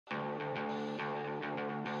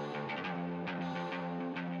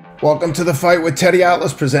Welcome to the Fight with Teddy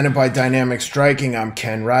Atlas, presented by Dynamic Striking. I'm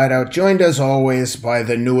Ken Rideout, joined as always by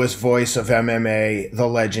the newest voice of MMA, the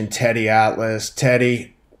legend Teddy Atlas.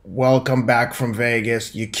 Teddy, welcome back from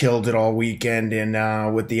Vegas. You killed it all weekend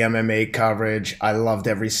with the MMA coverage. I loved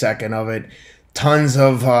every second of it. Tons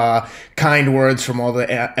of kind words from all the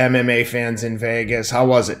MMA fans in Vegas. How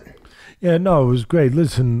was it? Yeah, no, it was great.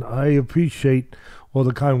 Listen, I appreciate all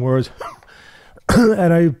the kind words,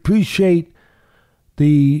 and I appreciate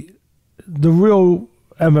the real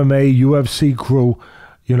MMA UFC crew,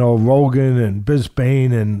 you know, Rogan and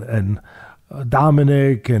Bisbane and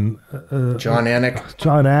Dominic and John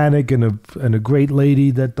Anik and a great lady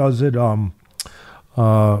that does it.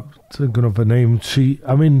 Thinking of her name. She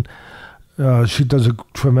does a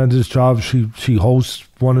tremendous job. She hosts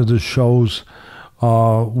one of the shows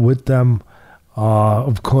with them.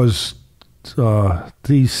 Of course,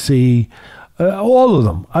 DC, all of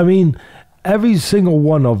them. I mean, every single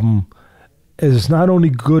one of them is not only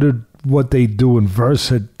good at what they do and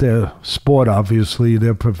verse at their sport, obviously,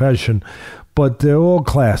 their profession, but they're all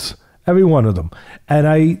class, every one of them. And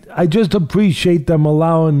I just appreciate them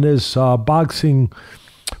allowing this boxing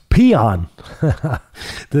peon,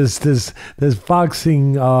 this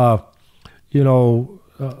boxing,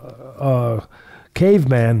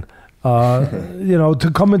 caveman,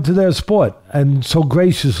 to come into their sport, and so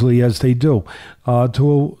graciously as they do,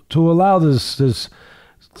 to allow this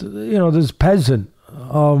peasant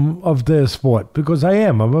of their sport, because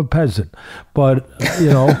I'm a peasant, but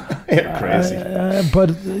crazy.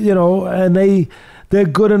 And they're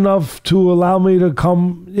good enough to allow me to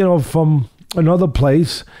come, from another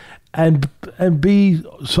place, and be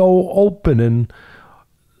so open and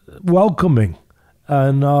welcoming,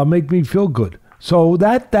 and make me feel good. So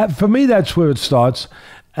that for me, that's where it starts.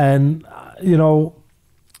 And,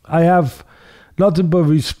 I have nothing but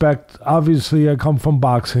respect. Obviously, I come from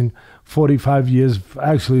boxing, 45 years.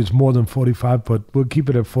 Actually, it's more than 45, but we'll keep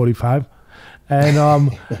it at 45. And,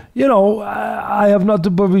 I have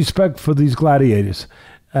nothing but respect for these gladiators,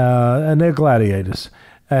 and they're gladiators.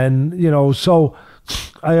 And, so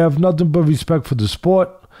I have nothing but respect for the sport,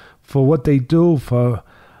 for what they do, for,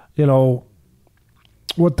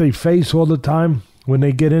 what they face all the time when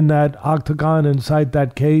they get in that octagon inside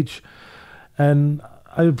that cage. And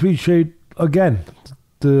I appreciate, again,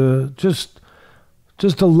 just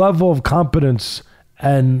the level of competence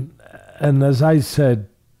and as I said,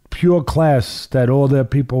 pure class that all their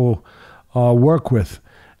people work with.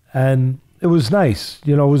 And it was nice.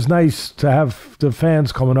 It was nice to have the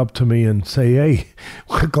fans coming up to me and say, "Hey,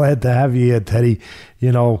 we're glad to have you here, Teddy."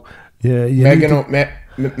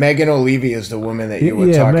 Megan O'Leary is the woman that you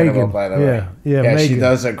were talking about, by the way. Yeah, she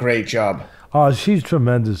does a great job. Oh, she's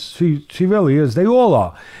tremendous. She really is. They all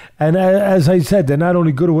are. And as I said, they're not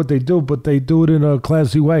only good at what they do, but they do it in a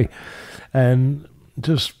classy way. And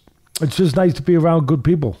it's just nice to be around good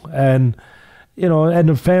people. And, and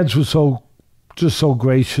the fans were so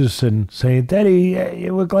gracious and saying, "Daddy,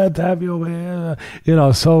 we're glad to have you over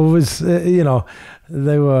here." So it was,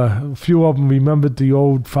 they were, a few of them remembered the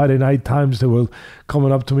old Friday night times. They were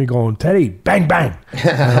coming up to me going, "Teddy, bang, bang."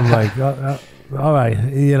 And I'm like, all right,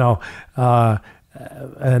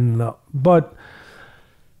 but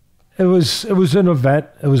it was an event.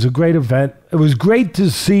 It was a great event. It was great to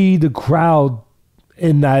see the crowd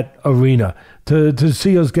in that arena, to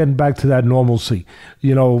see us getting back to that normalcy.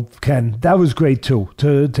 Ken, that was great too,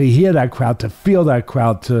 to hear that crowd, to feel that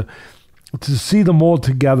crowd, to see them all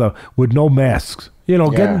together with no masks.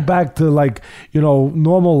 Getting back to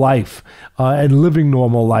normal life, and living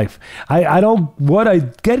normal life. What I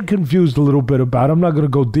get confused a little bit about, I'm not going to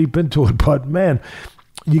go deep into it, but man,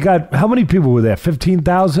 you got, how many people were there?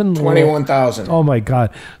 15,000? 21,000. Oh my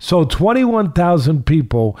God. So 21,000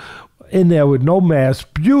 people in there with no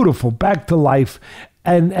mask, beautiful, back to life.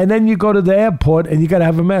 And then you go to the airport and you got to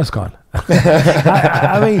have a mask on.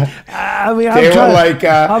 I mean, they were like,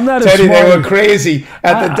 Teddy, they were crazy.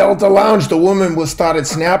 At the Delta Lounge, the woman started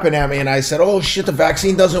snapping at me, and I said, "Oh, shit, the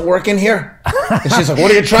vaccine doesn't work in here?" And she's like,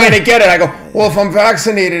 "What are you trying to get at?" I go, "Well, if I'm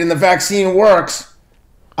vaccinated and the vaccine works,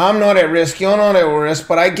 I'm not at risk, you're not at risk,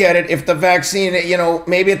 but I get it. If the vaccine,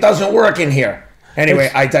 maybe it doesn't work in here."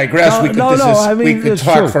 Anyway, I digress. We could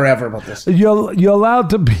talk true. Forever about this. You're allowed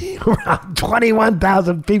to be around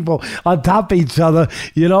 21,000 people on top of each other,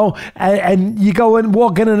 and you go and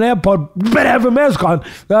walk in an airport, you better have a mask on.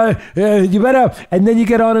 You better, and then you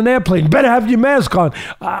get on an airplane, you better have your mask on.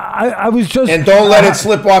 I was just... And don't let it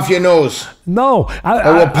slip off your nose. No.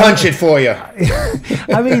 I will punch it for you.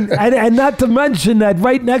 I mean, and not to mention that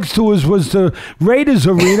right next to us was the Raiders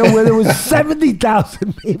Arena where there was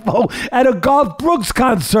 70,000 people at a Garth Brooks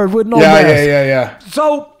concert with no mask. Yeah.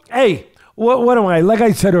 So Hey, what am I? Like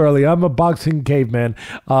I said earlier, I'm a boxing caveman.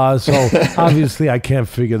 So obviously I can't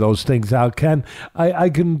figure those things out. I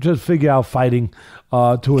can just figure out fighting.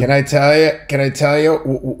 Can I tell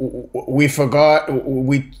you? We forgot.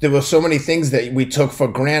 There were so many things that we took for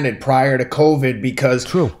granted prior to COVID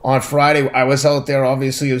because on Friday I was out there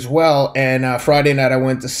obviously as well, and Friday night I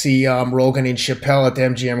went to see Rogan and Chappelle at the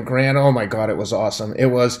MGM Grand. Oh my God, it was awesome! It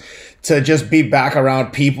was to just be back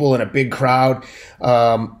around people in a big crowd.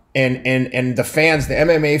 And the fans, the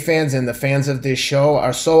MMA fans and the fans of this show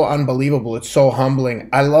are so unbelievable. It's so humbling.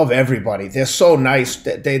 I love everybody. They're so nice.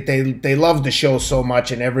 They love the show so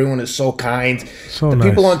much, and everyone is so kind. The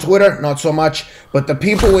people on Twitter, not so much. But the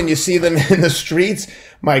people, when you see them in the streets,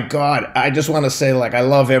 my God, I just want to say, like, I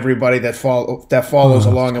love everybody that follows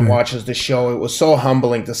along and watches the show. It was so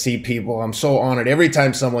humbling to see people. I'm so honored. Every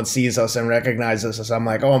time someone sees us and recognizes us, I'm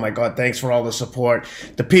like, oh my God, thanks for all the support.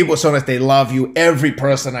 The people, so much, they love you. Every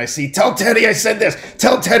person I see, tell Teddy I said this.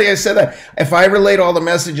 Tell Teddy I said that. If I relate all the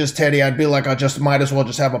messages, Teddy, I'd be like, might as well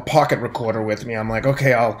just have a pocket recorder with me. I'm like,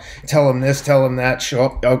 okay, I'll tell him this, tell him that.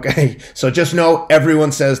 Sure, okay. So just know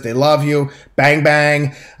everyone says they love you. Bang,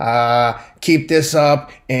 bang. Keep this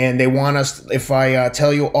up, and they want us, if I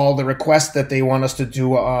tell you all the requests that they want us to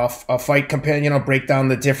do a fight companion, break down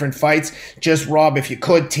the different fights, just, Rob, if you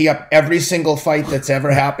could, tee up every single fight that's ever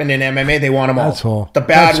happened in MMA. They want them all. That's all. The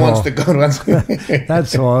bad ones, the good ones.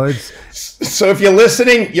 That's all. So if you're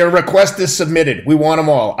listening, your request is submitted. We want them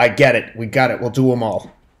all. I get it. We got it. We'll do them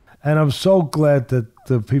all. And I'm so glad that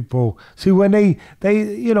the people, see, when they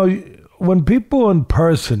when people in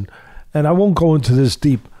person, and I won't go into this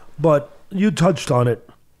deep, but you touched on it.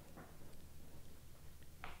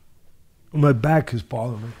 My back is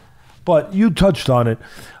bothering me. But you touched on it.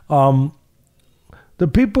 The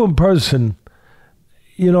people in person,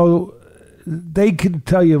 they can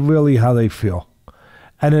tell you really how they feel.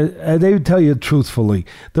 And they tell you truthfully.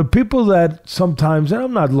 The people that sometimes, and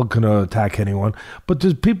I'm not looking to attack anyone, but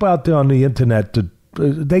there's people out there on the internet that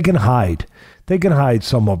they can hide. They can hide,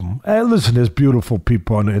 some of them. And listen, there's beautiful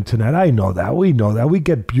people on the internet. I know that. We know that. We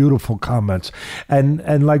get beautiful comments.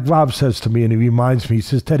 And like Rob says to me, and he reminds me, he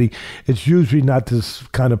says, Teddy, it's usually not this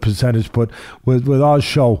kind of percentage, but with our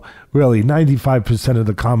show, really, 95% of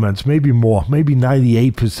the comments, maybe more, maybe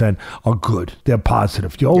 98% are good. They're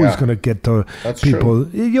positive. You're always going to get the people. True.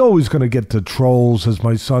 You're always going to get the trolls, as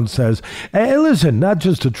my son says. And listen, not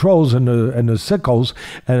just the trolls and the sickos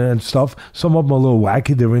and stuff. Some of them are a little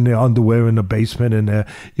wacky. They're in their underwear in the basement, and they're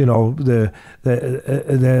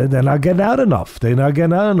not getting out enough. They're not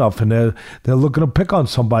getting out enough, and they're looking to pick on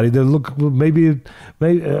somebody. Maybe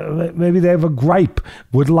they have a gripe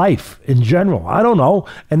with life in general. I don't know,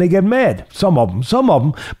 and they get mad. Some of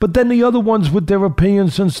them. But then the other ones with their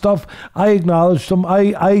opinions and stuff, I acknowledge them.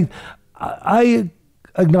 I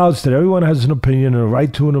acknowledge that everyone has an opinion and a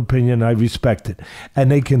right to an opinion. I respect it,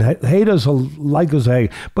 and they can hate us or like us,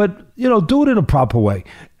 but do it in a proper way.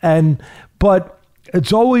 But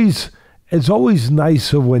it's always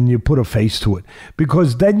nicer when you put a face to it,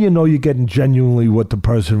 because then you're getting genuinely what the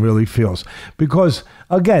person really feels. Because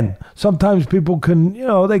again, sometimes people can,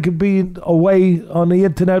 they could be away on the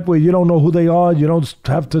internet where you don't know who they are, you don't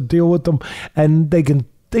have to deal with them, and they can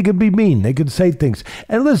be mean, they can say things.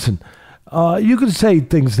 And listen, you can say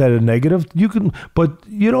things that are negative. But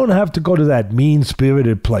you don't have to go to that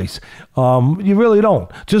mean-spirited place. You really don't.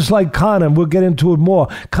 Just like Conor, and we'll get into it more.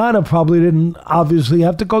 Conor probably didn't obviously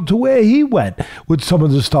have to go to where he went with some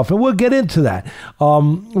of the stuff, and we'll get into that.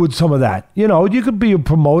 With some of that, you could be a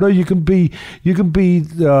promoter. You can be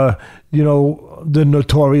the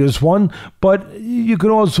notorious one, but you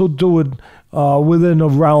can also do it within a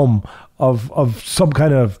realm of some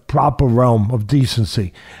kind of proper realm of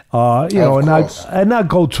decency, and not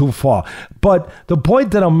go too far. But the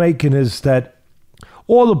point that I'm making is that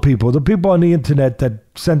all the people on the internet that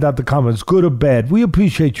send out the comments, good or bad, we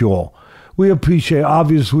appreciate you all. We appreciate,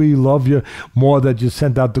 obviously, love you more that you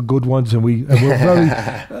sent out the good ones, and we're very,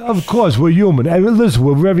 of course, we're human. And listen,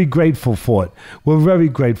 we're very grateful for it. We're very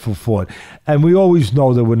grateful for it. And we always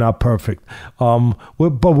know that we're not perfect, but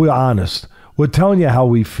we're honest. We're telling you how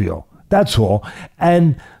we feel. That's all.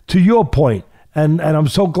 And to your point, and I'm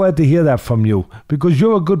so glad to hear that from you, because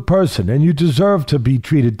you're a good person and you deserve to be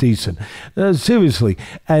treated decent. Seriously.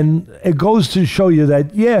 And it goes to show you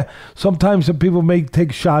that, sometimes the people may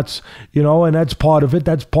take shots, and that's part of it.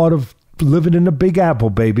 That's part of living in the Big Apple,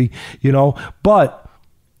 baby, But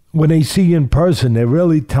when they see you in person, they're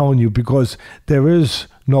really telling you, because there is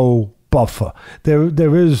no buffer.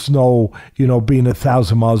 There is no, being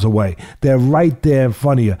 1,000 miles away. They're right there in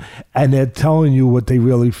front of you, and they're telling you what they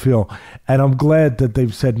really feel. And I'm glad that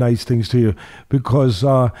they've said nice things to you, because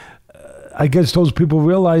I guess those people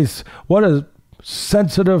realize what a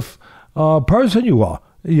sensitive person you are.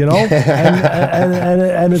 And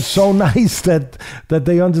it's so nice that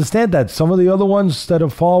they understand that. Some of the other ones that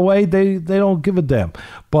are far away, they don't give a damn.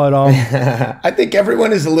 But I think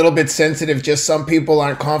everyone is a little bit sensitive. Just some people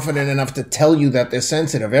aren't confident enough to tell you that they're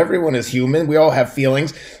sensitive. Everyone is human. We all have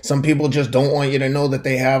feelings. Some people just don't want you to know that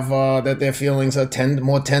they have that their feelings are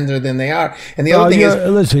more tender than they are. And the other thing is,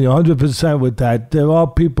 listen, you're 100% with that. There are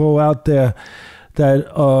people out there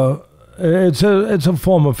that it's a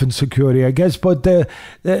form of insecurity, I guess, but they're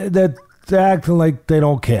acting like they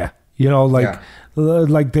don't care,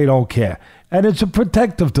 like they don't care, and it's a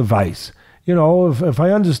protective device. If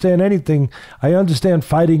I understand anything, I understand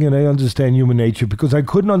fighting and I understand human nature, because I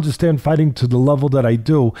couldn't understand fighting to the level that I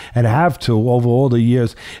do and have to over all the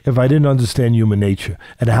years if I didn't understand human nature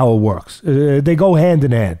and how it works. They go hand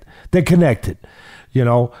in hand. They're connected,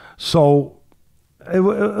 So it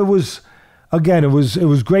was. Again, it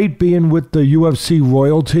was great being with the UFC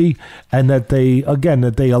royalty, and that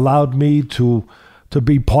they allowed me to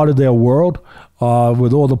be part of their world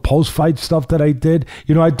with all the post-fight stuff that I did.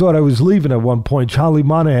 I thought I was leaving at one point. Charlie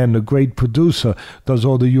Monahan, the great producer, does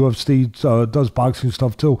all the UFC, does boxing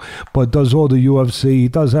stuff too, but does all the UFC. He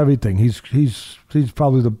does everything. He's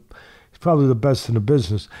probably the best in the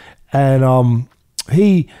business, and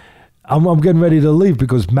I'm getting ready to leave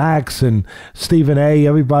because Max and Stephen A.,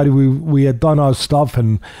 everybody, we had done our stuff,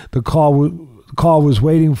 and the car was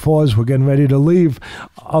waiting for us. We're getting ready to leave.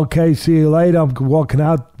 Okay, see you later. I'm walking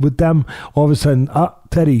out with them. All of a sudden,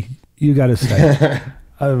 Teddy, you got to stay.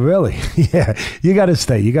 Really? Yeah, you got to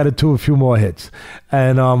stay. You got to do a few more hits.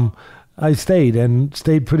 And I stayed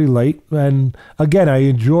pretty late. And again, I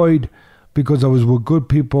enjoyed, because I was with good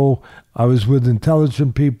people. I was with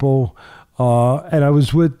intelligent people. And I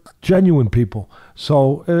was with genuine people.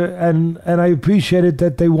 So, and I appreciated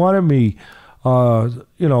that they wanted me, to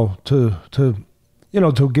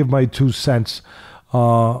give my 2 cents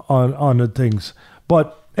on the things.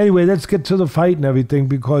 But anyway, let's get to the fight and everything,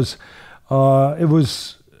 because it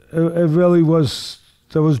really was,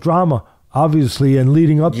 there was drama, obviously, and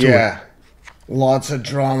leading up to it. Lots of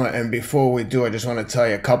drama. And before we do, I just want to tell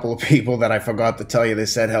you a couple of people that I forgot to tell you. They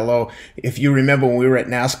said hello. If you remember, when we were at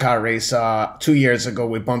NASCAR race 2 years ago,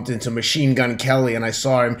 we bumped into Machine Gun Kelly, and I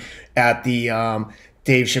saw him at the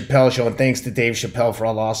Dave Chappelle show, and thanks to Dave Chappelle for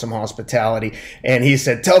all awesome hospitality. And he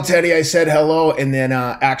said, "Tell Teddy I said hello." And then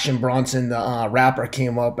Action Bronson, the rapper,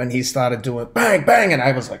 came up, and he started doing bang, bang. And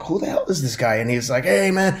I was like, who the hell is this guy? And he's like, "Hey,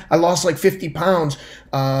 man, I lost like 50 pounds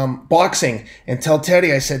boxing. And tell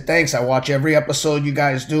Teddy I said thanks. I watch every episode you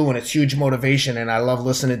guys do, and it's huge motivation. And I love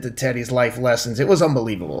listening to Teddy's life lessons." It was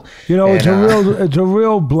unbelievable. It's a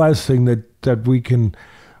real blessing that we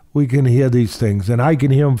can hear these things, and I can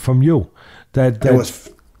hear them from you. That was,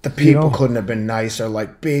 the people couldn't have been nicer.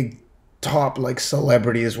 Like big top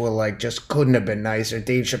celebrities were just couldn't have been nicer.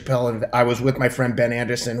 Dave Chappelle, and I was with my friend Ben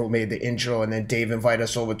Anderson, who made the intro, and then Dave invited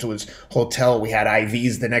us over to his hotel. We had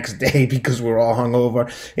IVs the next day because we were all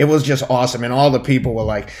hungover. It was just awesome, and all the people were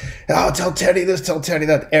like, "Oh, tell Teddy this, tell Teddy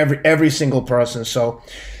that." Every single person. So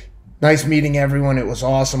nice meeting everyone. It was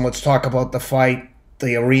awesome. Let's talk about the fight.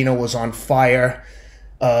 The arena was on fire.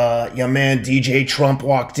 Your man DJ Trump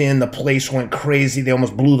walked in. The place went crazy. They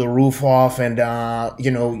almost blew the roof off. And I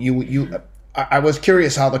was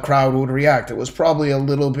curious how the crowd would react. It was probably a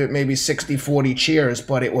little bit, maybe 60-40 cheers,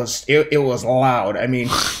 but it was loud. I mean,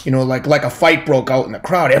 like a fight broke out in the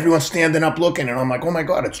crowd. Everyone's standing up looking, and I'm like, oh my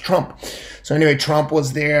God, it's Trump. So anyway, Trump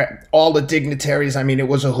was there. All the dignitaries. I mean, it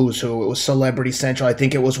was a who's who. It was Celebrity Central. I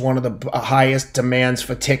think it was one of the highest demands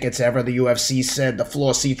for tickets ever. The UFC said the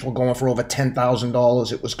floor seats were going for over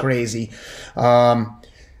 $10,000. It was crazy.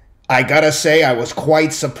 I gotta say, I was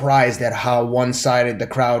quite surprised at how one-sided the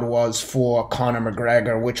crowd was for Conor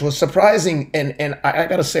McGregor, which was surprising, and I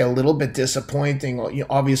gotta say, a little bit disappointing.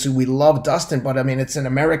 Obviously, we love Dustin, but I mean, it's an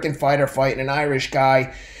American fighter fighting an Irish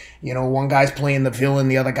guy. One guy's playing the villain,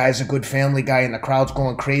 the other guy's a good family guy, and the crowd's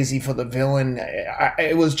going crazy for the villain.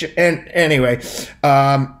 It was just, and anyway,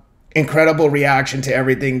 incredible reaction to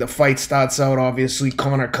everything. The fight starts out, obviously,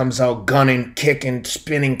 Conor comes out gunning, kicking,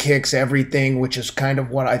 spinning kicks, everything, which is kind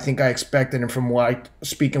of what I think I expected, and from what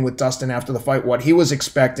speaking with Dustin after the fight, what he was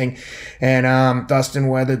expecting. And Dustin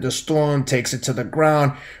weathered the storm, takes it to the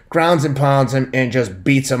ground, grounds and pounds him, and just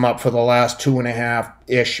beats him up for the last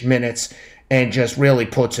 2.5-ish minutes. and just really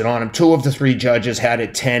puts it on him. 2 of the 3 judges had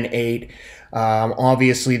it 10-8.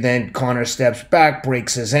 Obviously, then Conor steps back,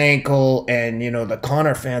 breaks his ankle, and, the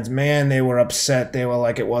Conor fans, man, they were upset. They were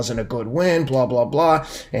like, it wasn't a good win, blah, blah, blah.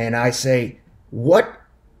 And I say, what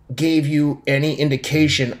gave you any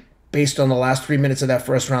indication based on the last 3 minutes of that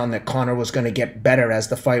first round that Conor was going to get better as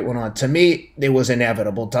the fight went on? To me, it was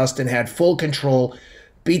inevitable. Dustin had full control,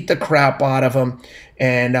 beat the crap out of him,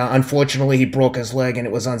 and unfortunately he broke his leg and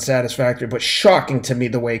it was unsatisfactory, but shocking to me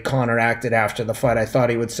the way Conor acted after the fight. I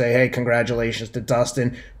thought he would say, hey, congratulations to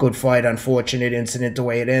Dustin, good fight, unfortunate incident the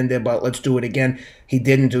way it ended, but let's do it again. He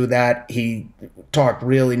didn't do that. He talked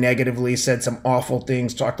really negatively, said some awful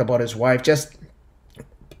things, talked about his wife. Just,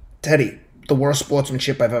 Teddy, the worst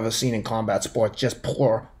sportsmanship I've ever seen in combat sports. Just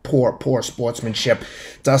poor sportsmanship.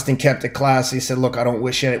 Dustin kept it classy. He said, look, I don't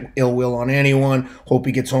wish ill will on anyone. Hope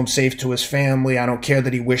he gets home safe to his family. I don't care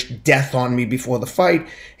that he wished death on me before the fight.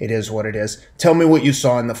 It is what it is. Tell me what you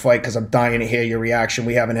saw in the fight, because I'm dying to hear your reaction.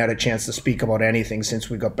 We haven't had a chance to speak about anything since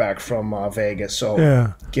we got back from Vegas.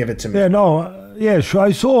 So give it to me. Sure.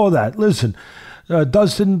 I saw all that. Listen,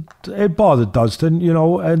 Dustin, it bothered Dustin,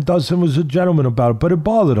 and Dustin was a gentleman about it, but it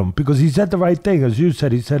bothered him because he said the right thing. As you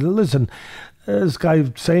said, he said, listen, this guy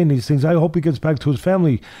saying these things, I hope he gets back to his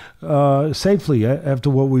family safely after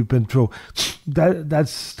what we've been through.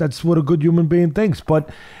 That's what a good human being thinks. But,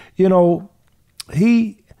 he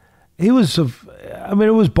was,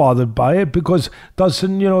 it was bothered by it because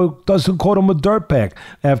Dustin called him a dirtbag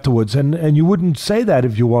afterwards. And you wouldn't say that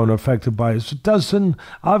if you weren't affected by it. So Dustin,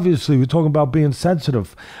 obviously, we're talking about being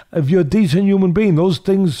sensitive. If you're a decent human being, those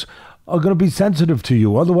things are going to be sensitive to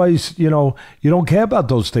you. Otherwise, you don't care about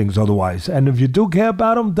those things otherwise. And if you do care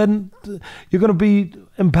about them, then you're going to be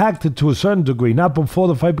impacted to a certain degree. Not before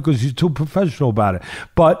the fight because you're too professional about it.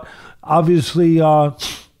 But obviously,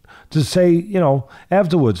 to say,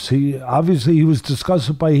 afterwards, he was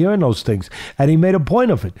disgusted by hearing those things. And he made a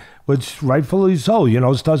point of it, which rightfully so.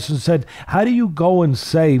 Dustin said, how do you go and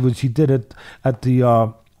say, which he did it at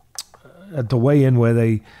the weigh-in where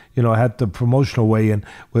they, had the promotional weigh-in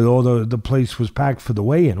where all the place was packed for the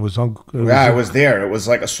weigh-in. I was there. It was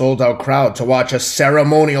like a sold-out crowd to watch a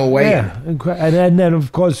ceremonial weigh-in. Yeah, and then,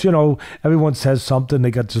 of course, everyone says something.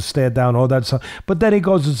 They got to stare down, all that stuff. But then he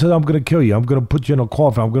goes and says, I'm going to kill you. I'm going to put you in a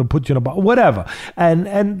coffin. I'm going to put you in a box, whatever.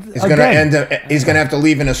 And he's going to have to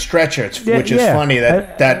leave in a stretcher, which is funny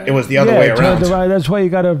that it was the other way around. That's why you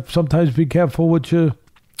got to sometimes be careful what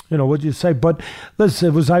what you say. But listen,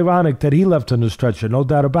 it was ironic that he left in the stretcher, no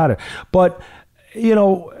doubt about it. But,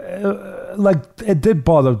 like it did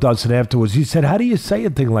bother Dustin afterwards. He said, how do you say a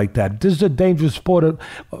thing like that? This is a dangerous sport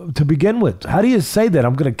to begin with. How do you say that?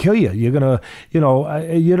 I'm going to kill you. You're going to,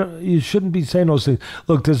 you shouldn't be saying those things.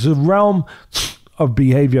 Look, there's a realm of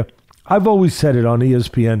behavior. I've always said it on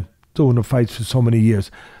ESPN, doing the fights for so many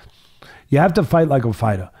years. You have to fight like a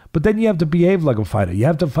fighter. But then you have to behave like a fighter. You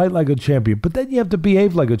have to fight like a champion. But then you have to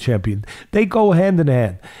behave like a champion. They go hand in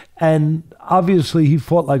hand. And obviously he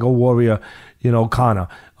fought like a warrior, Conor.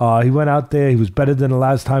 He went out there. He was better than the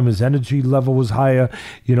last time. His energy level was higher.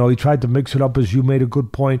 He tried to mix it up, as you made a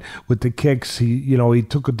good point, with the kicks. He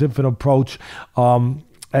took a different approach.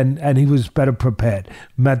 And he was better prepared,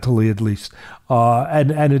 mentally at least.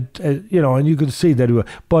 And you could see that he was.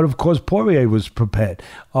 But of course, Poirier was prepared.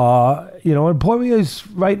 And Poirier's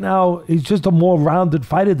right now, he's just a more rounded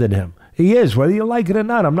fighter than him. He is, whether you like it or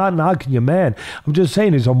not. I'm not knocking your man. I'm just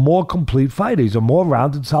saying he's a more complete fighter. He's a more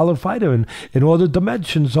rounded, solid fighter in all the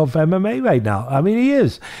dimensions of MMA right now. I mean, he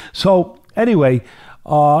is. So anyway.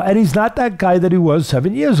 And he's not that guy that he was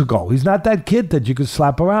 7 years ago. He's not that kid that you could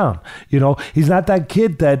slap around. He's not that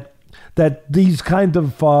kid that these kind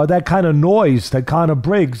of that kind of noise that Conor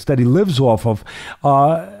Briggs that he lives off of.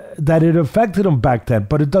 That it affected him back then,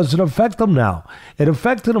 but it doesn't affect him now. It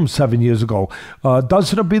affected him 7 years ago.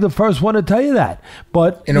 Dustin be the first one to tell you that.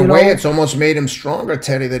 But in a way, it's almost made him stronger,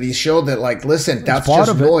 Teddy, that he showed that, like, listen, that's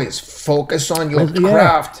just noise. Focus on your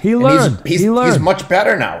craft. He learned. He's much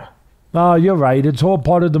better now. You're right. It's all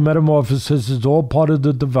part of the metamorphosis. It's all part of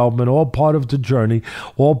the development, all part of the journey,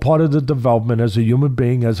 all part of the development as a human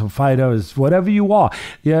being, as a fighter, as whatever you are.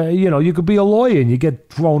 Yeah, you could be a lawyer and you get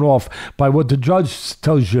thrown off by what the judge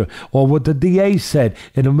tells you or what the DA said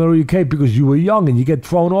in the middle of your case because you were young and you get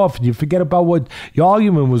thrown off and you forget about what your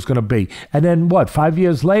argument was going to be. And then 5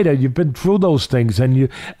 years later, you've been through those things and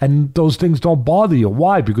those things don't bother you.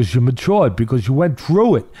 Why? Because you matured, because you went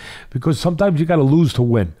through it, because sometimes you got to lose to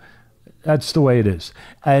win. That's the way it is,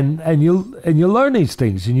 and you learn these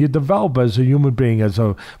things, and you develop as a human being, as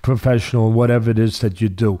a professional, whatever it is that you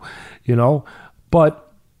do,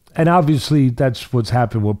 But And obviously, that's what's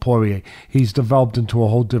happened with Poirier. He's developed into a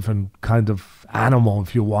whole different kind of animal,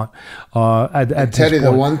 if you want. At Teddy, this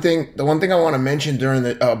point. the one thing I want to mention during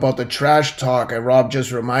about the trash talk, Rob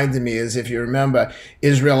just reminded me, is if you remember,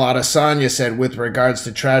 Israel Adesanya said with regards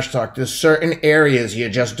to trash talk, there's certain areas you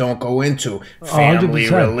just don't go into. Family,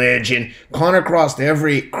 100%. religion. Conor crossed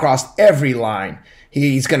every line.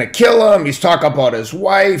 He's gonna kill him. He's talking about his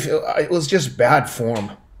wife. It was just bad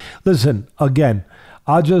form. Listen, again,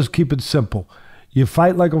 I'll just keep it simple. You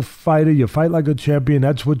fight like a fighter. You fight like a champion.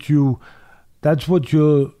 That's what you're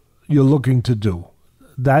looking to do.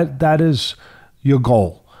 That is your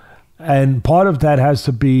goal. And part of that has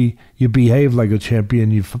to be you behave like a champion,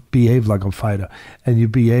 you behave like a fighter, and you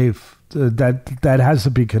behave. That has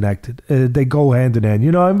to be connected. They go hand in hand.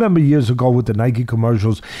 I remember years ago with the Nike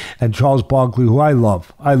commercials and Charles Barkley, who I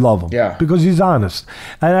love him. Yeah. Because he's honest.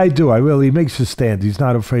 And I do. He makes a stand. He's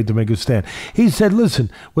not afraid to make a stand. He said,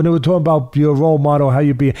 listen, when they were talking about your role model, how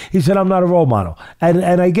you be, he said, I'm not a role model.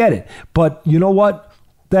 And I get it. But you know what?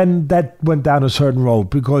 Then that went down a certain road,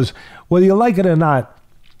 because whether you like it or not,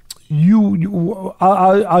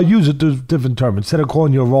 I'll use a different term. Instead of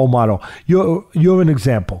calling you a role model, you're an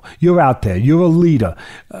example. You're out there. You're a leader,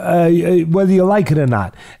 whether you like it or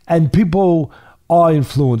not. And people are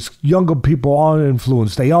influenced. Younger people are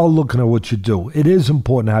influenced. They are looking at what you do. It is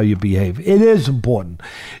important how you behave. It is important.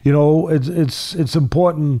 It's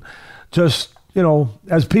important just,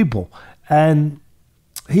 as people. And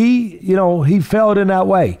he failed in that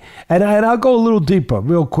way. And I'll go a little deeper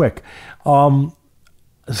real quick.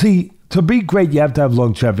 See, to be great, you have to have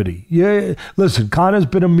longevity. Listen, Conor's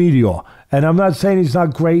been a meteor, and I'm not saying he's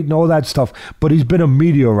not great and all that stuff, but he's been a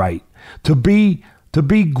meteorite. To be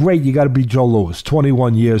great, you got to be Joe Louis,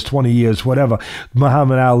 21 years, 20 years, whatever.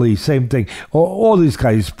 Muhammad Ali, same thing. All these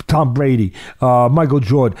guys, Tom Brady, Michael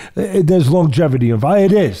Jordan. There's longevity involved.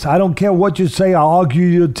 It is. I don't care what you say. I'll argue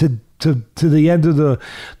you to the end of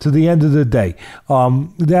the day.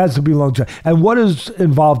 There has to be longevity. And what is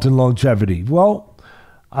involved in longevity? Well,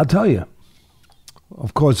 I'll tell you.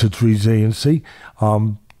 Of course, it's resiliency.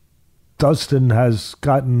 Dustin has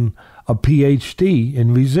gotten a PhD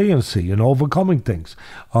in resiliency and overcoming things,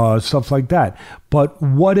 stuff like that. But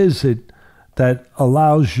what is it that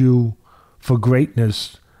allows you for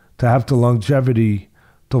greatness to have the longevity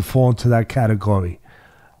to fall into that category?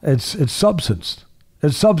 It's substance.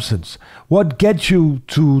 It's substance. What gets you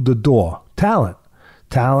to the door? Talent,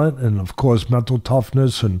 and of course mental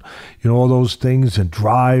toughness, and all those things, and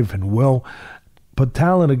drive and will. But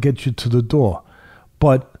talent will get you to the door.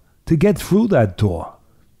 But to get through that door,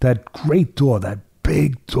 that great door, that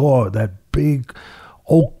big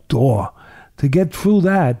oak door, to get through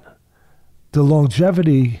that, the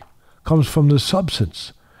longevity comes from the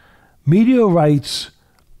substance. Meteorites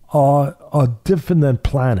are different than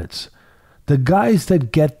planets. The guys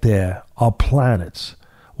that get there are planets.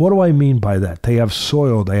 What do I mean by that? They have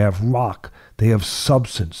soil, they have rock, they have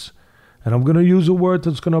substance. And I'm going to use a word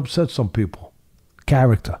that's going to upset some people.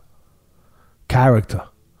 Character.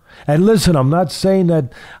 And listen, I'm not saying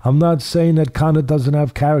that Conor doesn't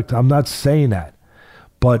have character. I'm not saying that.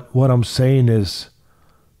 But what I'm saying is,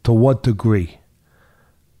 to what degree?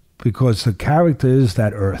 Because the character is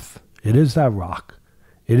that earth. It is that rock.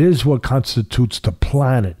 It is what constitutes the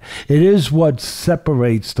planet. It is what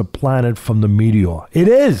separates the planet from the meteor. It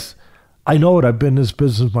is. I know it. I've been in this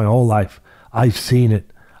business my whole life. I've seen it.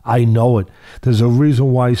 I know it. There's a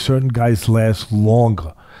reason why certain guys last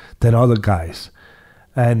longer than other guys.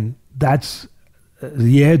 And that's,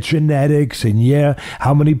 genetics, and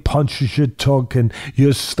how many punches you took, and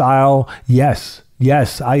your style. Yes,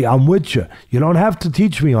 I'm with you. You don't have to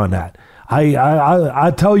teach me on that.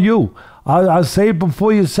 I tell you. I'll say it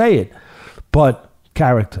before you say it. But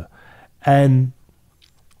character. And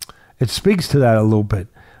it speaks to that a little bit.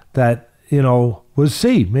 That, we'll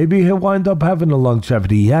see. Maybe he'll wind up having the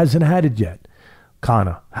longevity. He hasn't had it yet.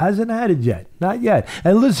 Conor hasn't had it yet. Not yet.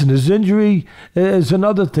 And listen, his injury is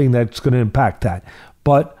another thing that's going to impact that.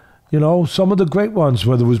 But, some of the great ones,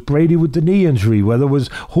 whether it was Brady with the knee injury, whether it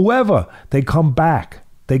was whoever, they come back.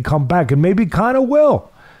 And maybe Conor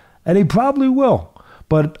will. And he probably will.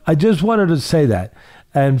 But I just wanted to say that,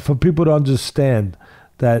 and for people to understand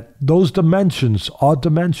that those dimensions are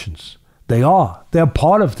dimensions. They are. They're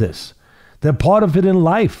part of this. They're part of it in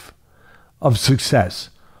life, of success,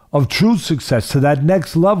 of true success, to that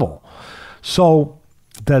next level. So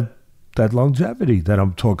that longevity that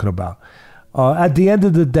I'm talking about. At the end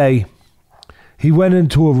of the day, he went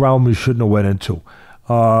into a realm he shouldn't have went into.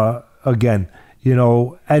 Again,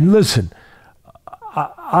 and listen,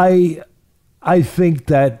 I think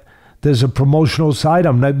that there's a promotional side.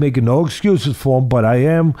 I'm not making no excuses for him, but I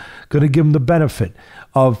am going to give him the benefit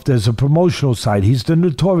of there's a promotional side. He's the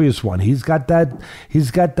notorious one. He's got that,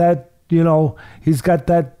 he's got that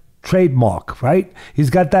trademark, right? He's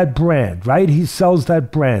got that brand, right? He sells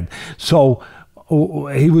that brand. So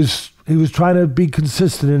he was trying to be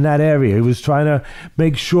consistent in that area. He was trying to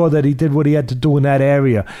make sure that he did what he had to do in that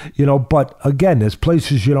area, but again, there's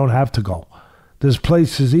places you don't have to go. There's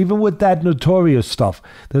places, even with that notorious stuff,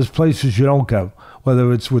 there's places you don't go.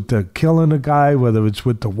 Whether it's with the killing a guy, whether it's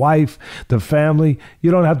with the wife, the family, you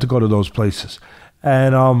don't have to go to those places.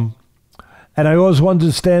 And I also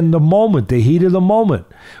understand the moment, the heat of the moment,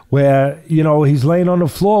 where he's laying on the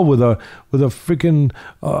floor with a freaking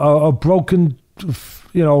a broken,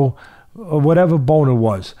 whatever bone it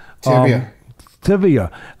was, tibia.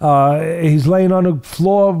 He's laying on the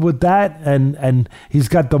floor with that, and he's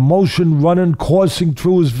got the motion running, coursing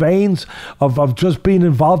through his veins of just being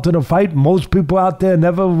involved in a fight. Most people out there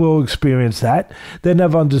never will experience that. They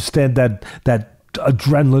never understand that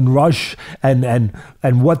adrenaline rush and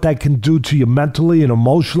what that can do to you mentally and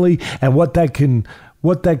emotionally, and what that can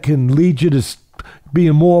lead you to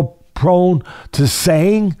being more prone to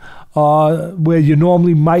saying where you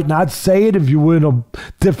normally might not say it if you were in a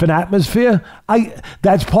different atmosphere.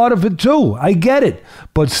 That's part of it too. I get it.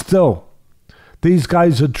 But still, these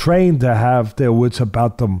guys are trained to have their wits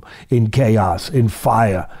about them in chaos, in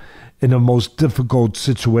fire, in the most difficult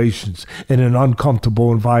situations, in an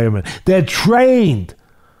uncomfortable environment. They're trained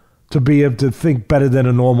to be able to think better than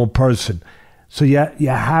a normal person. So you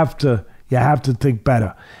have to think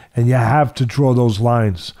better, and you have to draw those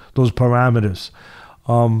lines, those parameters.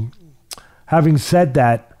 Having said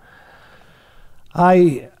that,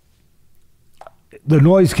 the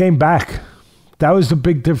noise came back. That was the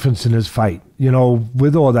big difference in his fight,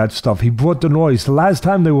 with all that stuff. He brought the noise. The last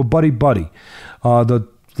time they were buddy-buddy, the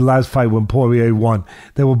last fight when Poirier won,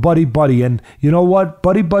 they were buddy-buddy. And you know what?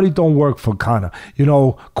 Buddy-buddy don't work for Conor.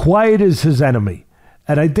 Quiet is his enemy.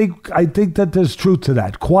 And I think that there's truth to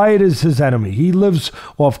that. Quiet is his enemy. He lives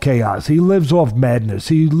off chaos. He lives off madness.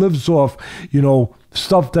 He lives off,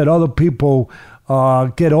 stuff that other people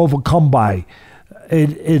get overcome by.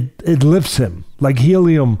 It lifts him like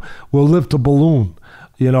helium will lift a balloon.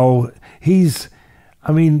 That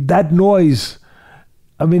noise.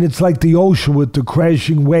 It's like the ocean with the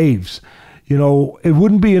crashing waves. It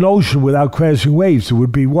wouldn't be an ocean without crashing waves. It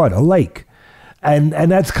would be what? A lake. And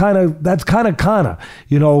that's kind of Conor.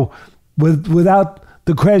 Without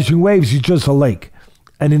the crashing waves, he's just a lake.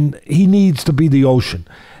 And he needs to be the ocean.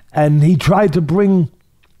 And he tried to do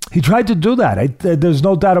that. There's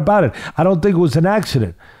no doubt about it. I don't think it was an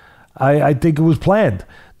accident. I think it was planned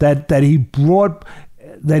that he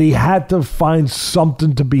had to find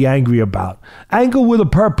something to be angry about. Anger with a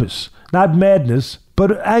purpose, not madness,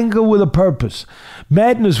 but anger with a purpose.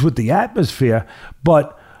 Madness with the atmosphere,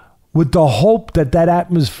 but with the hope that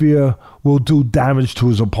atmosphere will do damage to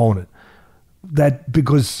his opponent.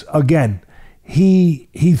 Because again, he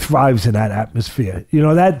thrives in that atmosphere.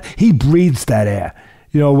 That he breathes that air.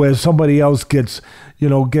 Where somebody else gets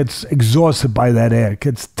exhausted by that air,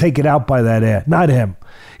 gets taken out by that air. Not him.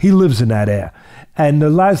 He lives in that air. And the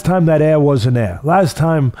last time that air wasn't there. Last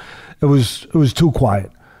time it was too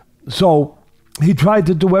quiet. So he tried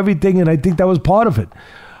to do everything, and I think that was part of it.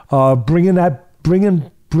 Bringing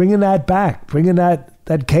that back, bringing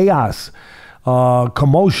that chaos,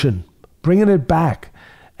 commotion, bringing it back,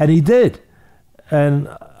 and he did. And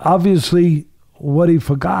obviously, what he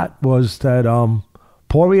forgot was that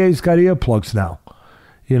Poirier's got earplugs now.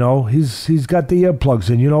 He's got the earplugs,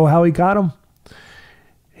 and you know how he got them?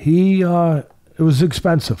 It was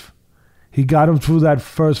expensive. He got him through that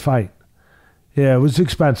first fight. Yeah, it was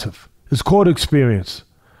expensive. It's called experience.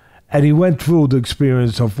 And he went through the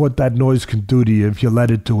experience of what that noise can do to you if you let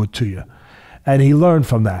it do it to you. And he learned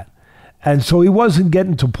from that. And so he wasn't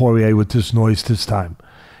getting to Poirier with this noise this time,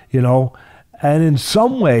 And in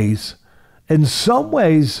some ways,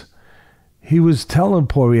 he was telling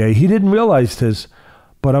Poirier, he didn't realize this,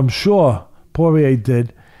 but I'm sure Poirier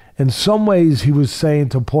did. In some ways, he was saying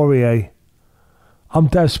to Poirier, I'm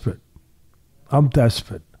desperate.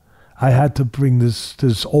 I had to bring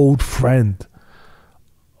this old friend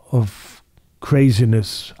of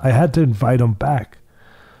craziness. I had to invite him back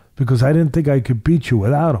because I didn't think I could beat you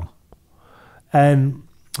without him. And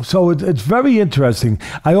so it's very interesting.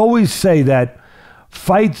 I always say that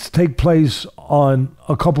fights take place on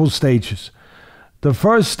a couple stages. The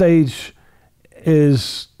first stage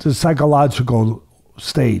is the psychological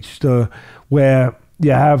stage, where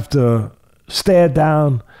you have to stare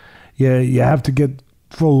down, you have to get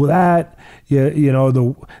through that. Then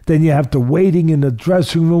you have the waiting in the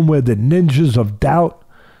dressing room where the ninjas of doubt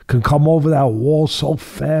can come over that wall so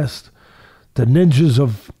fast. The ninjas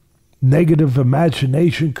of negative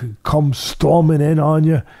imagination can come storming in on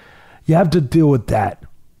you. You have to deal with that,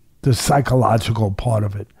 the psychological part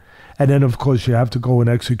of it. And then, of course, you have to go and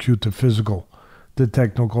execute the physical, the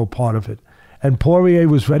technical part of it. And Poirier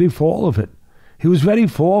was ready for all of it. He was ready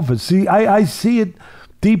for all of it. See, I see it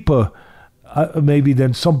deeper maybe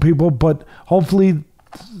than some people, but hopefully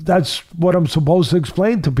that's what I'm supposed to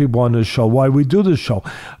explain to people on this show, why we do this show.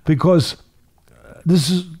 Because this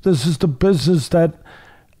is the business that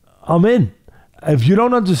I'm in. If you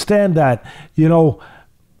don't understand that,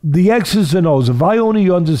 the X's and O's, if I only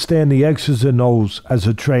understand the X's and O's as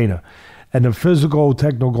a trainer and the physical,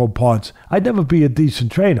 technical parts, I'd never be a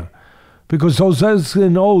decent trainer. Because those X's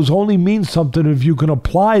and O's only mean something if you can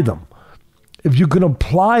apply them. If you can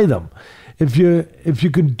apply them. If you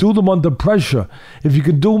can do them under pressure. If you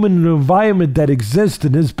can do them in an environment that exists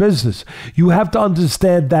in this business. You have to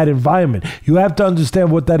understand that environment. You have to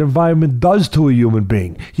understand what that environment does to a human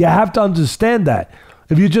being. You have to understand that.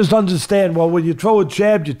 If you just understand, well, when you throw a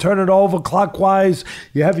jab, you turn it over clockwise,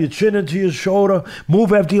 you have your chin into your shoulder,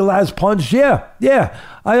 move after your last punch. Yeah,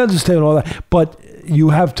 I understand all that. But you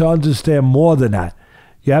have to understand more than that.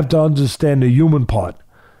 You have to understand the human part,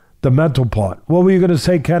 the mental part. What were you going to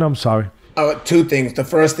say, Ken? I'm sorry. Two things. The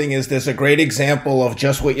first thing is there's a great example of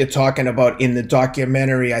just what you're talking about in the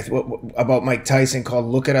documentary about Mike Tyson called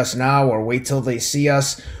Look at Us Now or Wait Till They See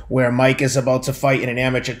Us, where Mike is about to fight in an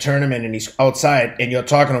amateur tournament and he's outside and you're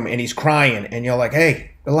talking to him and he's crying and you're like,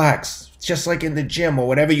 hey, relax. Just like in the gym or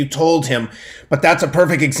whatever you told him. But that's a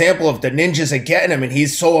perfect example of the ninjas are getting him and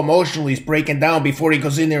he's so emotional, he's breaking down before he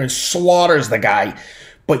goes in there and slaughters the guy.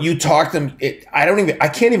 But you talk to them, I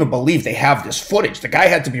can't even believe they have this footage. The guy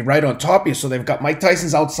had to be right on top of you. So they've got Mike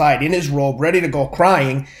Tyson's outside in his robe, ready to go,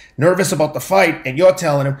 crying, nervous about the fight. And you're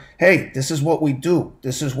telling him, hey, this is what we do.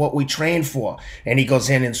 This is what we train for. And he goes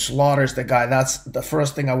in and slaughters the guy. That's the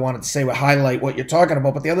first thing I wanted to say, would highlight what you're talking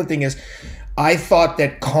about. But the other thing is, I thought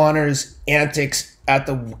that Conor's antics at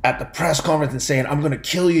the press conference and saying, I'm going to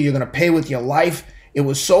kill you, you're going to pay with your life, it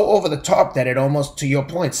was so over the top that it almost, to your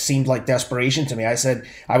point, seemed like desperation to me. I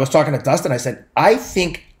was talking to Dustin, I said, I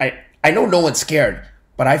think, I know no one's scared,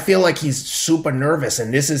 but I feel like he's super nervous,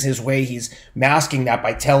 and this is his way. He's masking that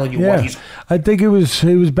by telling you what he's... I think he was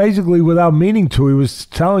basically, without meaning to, he was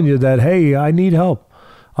telling you that, hey, I need help.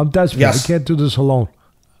 I'm desperate. Yes. I can't do this alone.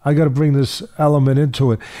 I got to bring this element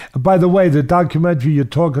into it. By the way, the documentary you're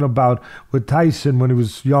talking about with Tyson when he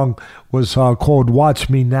was young was called Watch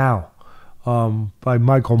Me Now. By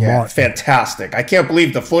Michael Martin. Fantastic. I can't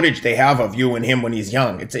believe the footage they have of you and him when he's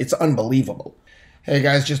young. It's unbelievable. Hey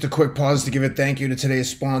guys, just a quick pause to give a thank you to today's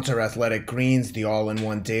sponsor, Athletic Greens, the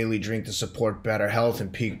all-in-one daily drink to support better health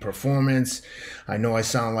and peak performance. I know I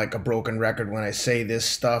sound like a broken record when I say this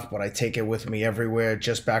stuff, but I take it with me everywhere.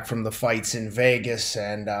 Just back from the fights in Vegas,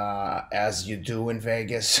 and as you do in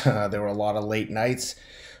Vegas, there were a lot of late nights.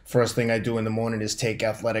 First thing I do in the morning is take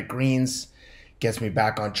Athletic Greens. Gets me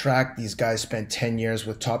back on track. These guys spent 10 years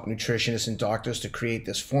with top nutritionists and doctors to create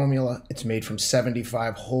this formula. It's made from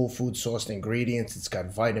 75 whole food sourced ingredients. It's got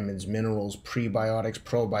vitamins, minerals, prebiotics,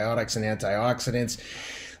 probiotics, and antioxidants.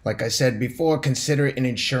 Like I said before, consider it an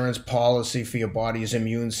insurance policy for your body's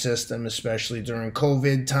immune system, especially during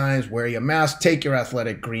COVID times. Wear your mask, take your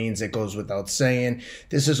Athletic Greens. It goes without saying.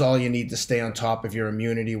 This is all you need to stay on top of your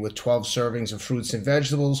immunity with 12 servings of fruits and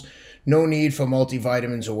vegetables. No need for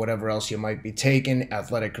multivitamins or whatever else you might be taking.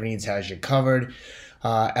 Athletic Greens has you covered.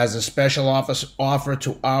 As a special offer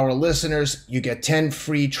to our listeners, you get 10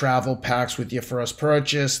 free travel packs with your first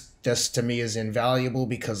purchase. This to me is invaluable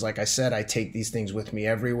because, like I said, I take these things with me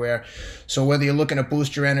everywhere. So whether you're looking to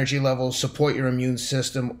boost your energy levels, support your immune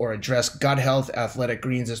system, or address gut health, Athletic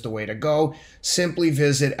Greens is the way to go. Simply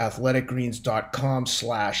visit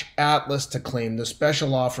athleticgreens.com/Atlas to claim the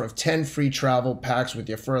special offer of 10 free travel packs with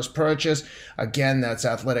your first purchase. Again, that's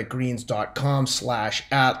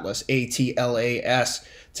athleticgreens.com/Atlas, ATLAS,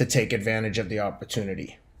 to take advantage of the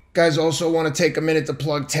opportunity. Guys, also want to take a minute to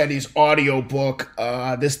plug Teddy's audiobook.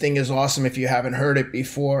 This thing is awesome if you haven't heard it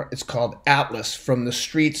before. It's called Atlas, From the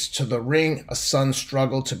Streets to the Ring, A Son's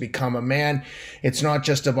Struggle to Become a Man. It's not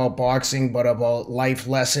just about boxing, but about life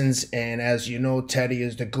lessons. And as you know, Teddy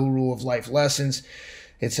is the guru of life lessons.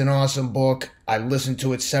 It's an awesome book. I listened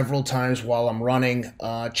to it several times while I'm running.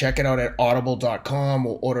 Check it out at audible.com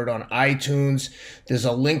or order it on iTunes. There's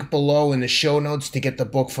a link below in the show notes to get the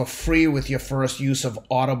book for free with your first use of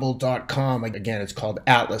audible.com. Again, it's called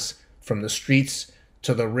Atlas, From the Streets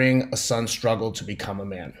to the Ring, A Son's Struggle to Become a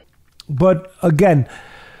Man. But again,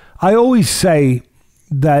 I always say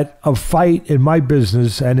that a fight in my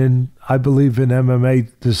business and I believe in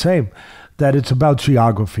MMA the same, that it's about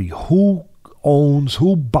geography. Who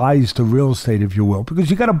buys the real estate, if you will,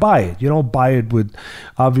 because you got to buy it. You don't buy it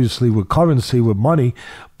obviously with currency, with money,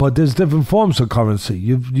 but there's different forms of currency.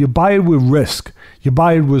 You buy it with risk. You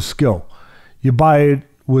buy it with skill. You buy it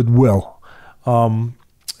with will. And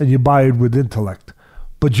you buy it with intellect.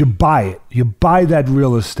 But you buy it. You buy that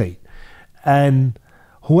real estate. And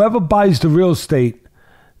whoever buys the real estate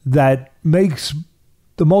that makes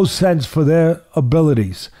the most sense for their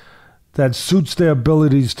abilities, that suits their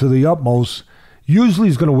abilities to the utmost, usually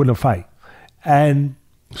is going to win a fight. And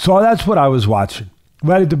so that's what I was watching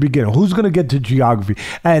right at the beginning. Who's going to get to geography?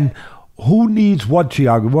 And who needs what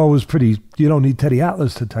geography? Well, it was pretty, you don't need Teddy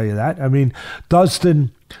Atlas to tell you that. I mean,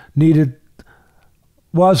 Dustin needed,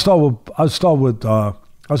 well, I'll start with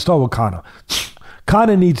Conor.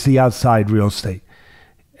 Conor needs the outside real estate.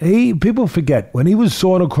 People forget, when he was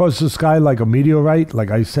soaring across the sky like a meteorite, like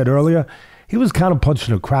I said earlier, he was counterpunching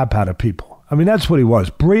the crap out of people. I mean, that's what he was.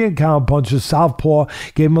 Brilliant counterpuncher, southpaw,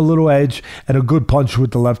 gave him a little edge, and a good punch with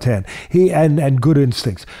the left hand. And good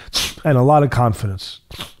instincts, and a lot of confidence,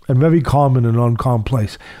 and very calm in an uncalm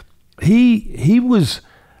place. He was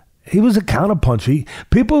a counterpuncher.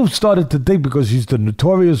 People started to think because he's the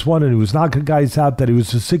notorious one and he was knocking guys out that he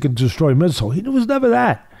was a seek and destroy missile. He was never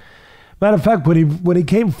that. Matter of fact, when he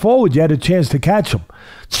came forward, you had a chance to catch him.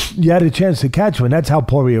 And that's how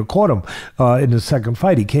Poirier caught him in the second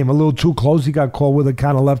fight. He came a little too close. He got caught with a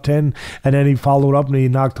counter left hand, and then he followed up and he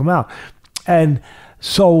knocked him out. And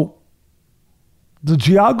so the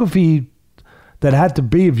geography that had to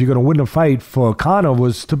be if you're going to win a fight for Conor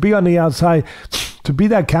was to be on the outside, to be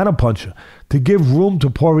that counterpuncher, to give room to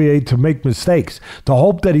Poirier to make mistakes, to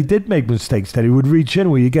hope that he did make mistakes, that he would reach in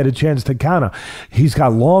where you get a chance to counter. He's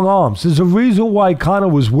got long arms. There's a reason why Conor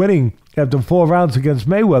was winning after 4 rounds against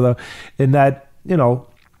Mayweather in that, in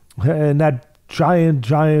that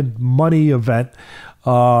giant money event,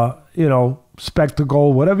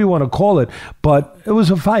 spectacle, whatever you want to call it. But it was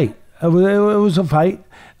a fight. It was a fight,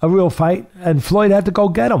 a real fight, and Floyd had to go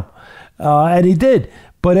get him, and he did.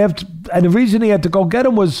 But the reason he had to go get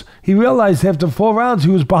him was he realized after 4 rounds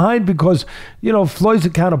he was behind because, Floyd's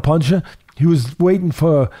a counterpuncher. He was waiting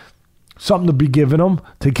for something to be given him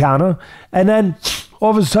to counter. And then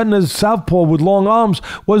all of a sudden his southpaw with long arms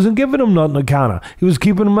wasn't giving him nothing to counter. He was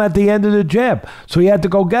keeping him at the end of the jab. So he had to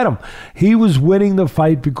go get him. He was winning the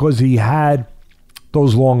fight because he had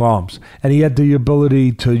those long arms. And he had the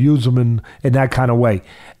ability to use them in that kind of way.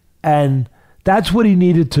 And that's what he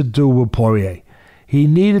needed to do with Poirier. He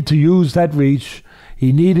needed to use that reach.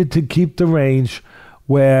 He needed to keep the range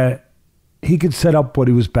where he could set up what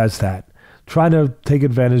he was best at, trying to take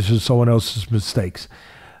advantage of someone else's mistakes.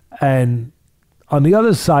 And on the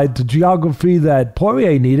other side, the geography that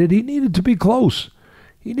Poirier needed, he needed to be close.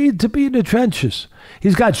 He needed to be in the trenches.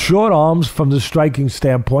 He's got short arms from the striking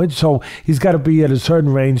standpoint, so he's got to be at a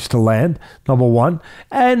certain range to land, number one.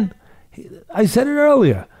 And I said it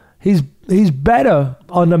earlier, he's better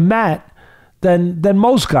on the mat than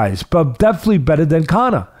most guys, but definitely better than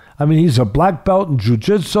Conor. I mean, he's a black belt in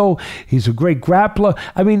jiu-jitsu. He's a great grappler.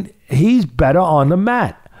 I mean, he's better on the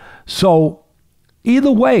mat. So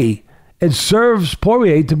either way, it serves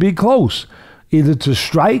Poirier to be close, either to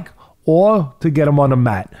strike or to get him on the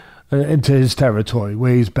mat into his territory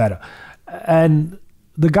where he's better. And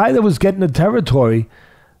the guy that was getting the territory,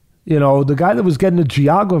 the guy that was getting the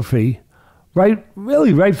geography, right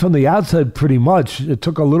from the outset, pretty much. It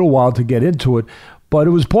took a little while to get into it, but it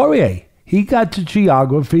was Poirier. He got the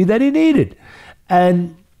geography that he needed.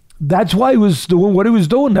 And that's why he was doing what he was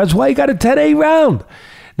doing. That's why he got a 10-8 round.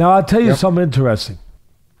 Now, I'll tell you something interesting.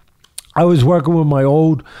 I was working with my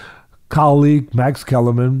old colleague, Max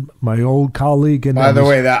Kellerman, my old colleague. And by the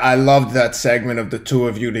way, I loved that segment of the two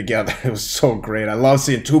of you together. It was so great. I love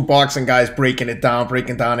seeing two boxing guys breaking down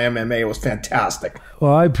MMA. It was fantastic.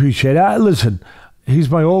 Well, I appreciate it. Listen, he's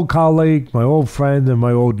my old colleague, my old friend, and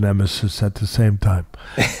my old nemesis at the same time.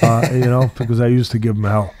 Because I used to give him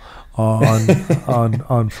hell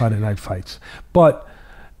on Friday night fights. But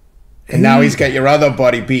and now he's got your other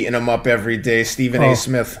buddy beating him up every day, Stephen A.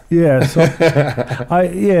 Smith. Yeah, so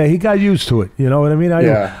he got used to it. You know what I mean?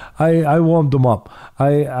 I warmed him up.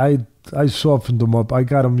 I softened him up. I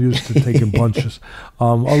got him used to taking punches,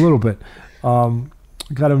 a little bit.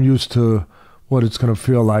 Got him used to what it's going to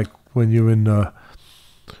feel like when you're in that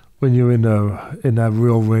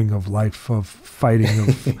real ring of life, of fighting,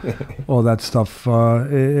 of all that stuff.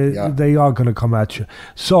 They are going to come at you.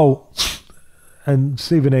 So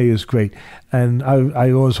Stephen A is great. And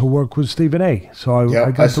I also work with Stephen A. So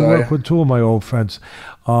I got to work with two of my old friends.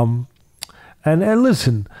 And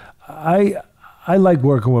listen, I like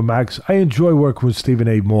working with Max. I enjoy working with Stephen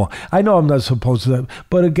A more. I know I'm not supposed to,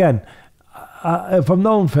 but again, if I'm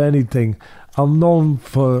known for anything, I'm known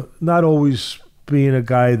for not always being a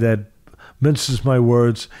guy that minces my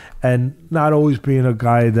words, and not always being a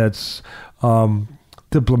guy that's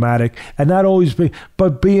diplomatic, and not always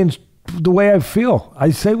but being the way I feel. I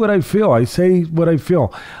say what I feel. I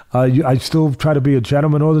still try to be a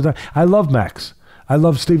gentleman all the time. I love Max. I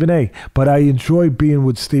love Stephen A, but I enjoy being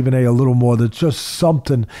with Stephen A little more. There's just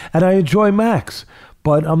something, and I enjoy Max.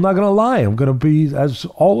 But I'm not going to lie. I'm going to be, as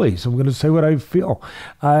always, I'm going to say what I feel.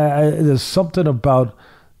 There's something about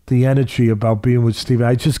the energy about being with Stephen.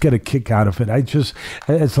 I just get a kick out of it.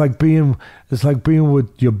 It's like being with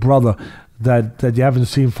your brother that you haven't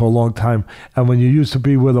seen for a long time. And when you used to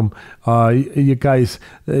be with him, you guys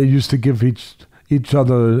used to give each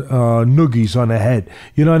other noogies on the head.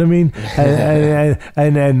 You know what I mean?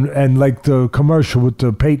 and like the commercial with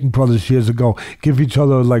the Peyton brothers years ago, give each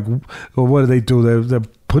other, like, what do they do? They're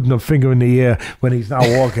putting a finger in the air when he's not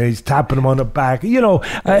walking. He's tapping him on the back. You know,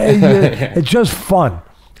 it's just fun.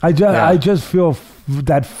 I just feel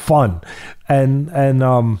that fun and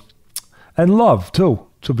love too,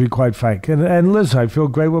 to be quite frank. And listen, I feel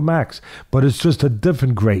great with Max, but it's just a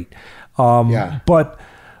different great. But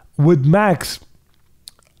with Max,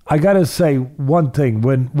 I gotta say one thing.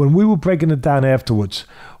 When we were breaking it down afterwards,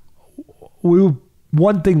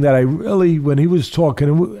 one thing that I really, when he was talking,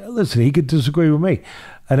 and listen, he could disagree with me,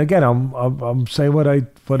 and again, I'm saying what I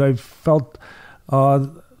felt.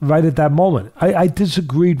 Right at that moment, I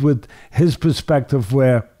disagreed with his perspective,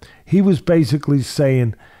 where he was basically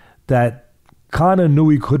saying that Conor knew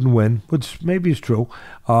he couldn't win, which maybe is true,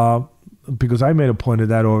 because I made a point of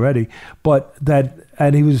that already. But he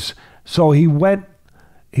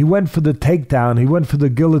went for the takedown, he went for the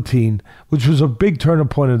guillotine, which was a big turning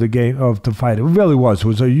point of the fight. It really was. It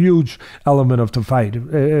was a huge element of the fight.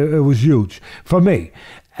 It was huge for me,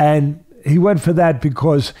 and he went for that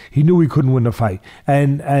because he knew he couldn't win the fight.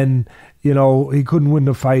 And you know, he couldn't win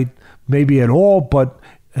the fight maybe at all, but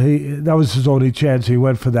that was his only chance. He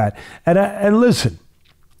went for that. And listen,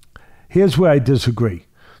 here's where I disagree.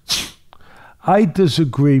 I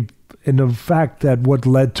disagree in the fact that what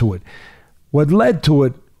led to it,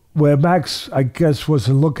 where Max, I guess,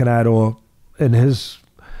 wasn't looking at, or in his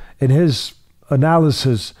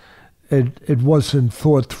analysis, it wasn't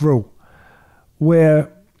thought through,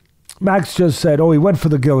 where Max just said, he went for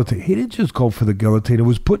the guillotine. He didn't just go for the guillotine. It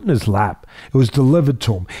was put in his lap. It was delivered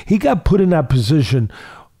to him. He got put in that position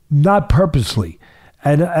not purposely.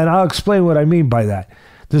 And I'll explain what I mean by that.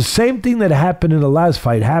 The same thing that happened in the last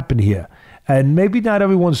fight happened here. And maybe not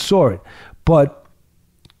everyone saw it, but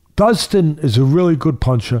Dustin is a really good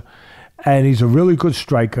puncher, and he's a really good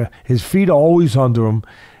striker. His feet are always under him.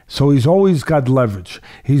 So he's always got leverage.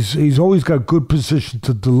 He's always got good position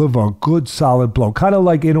to deliver a good, solid blow. Kind of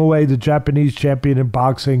like Inoue, the Japanese champion in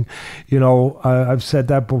boxing. You know, I've said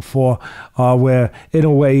that before, where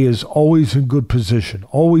Inoue is always in good position,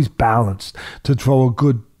 always balanced to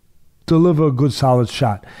deliver a good, solid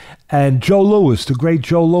shot. And Joe Louis, the great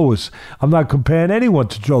Joe Louis. I'm not comparing anyone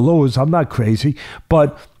to Joe Louis. I'm not crazy.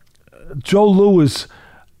 But Joe Louis,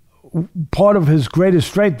 part of his greatest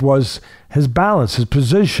strength was his balance, his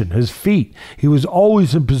position, his feet. He was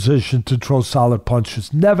always in position to throw solid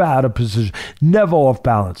punches, never out of position, never off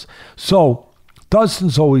balance. So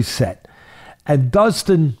Dustin's always set. And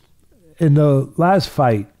Dustin, in the last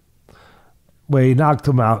fight, where he knocked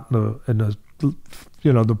him out in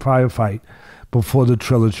the prior fight before the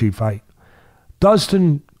trilogy fight,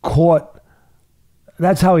 Dustin caught,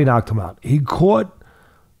 that's how he knocked him out. He caught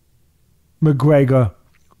McGregor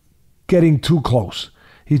getting too close.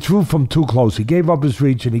 He threw from too close. He gave up his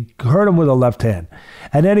reach, and he hurt him with a left hand.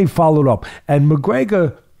 And then he followed up. And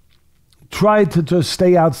McGregor tried to just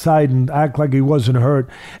stay outside and act like he wasn't hurt,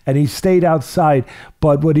 and he stayed outside.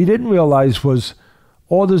 But what he didn't realize was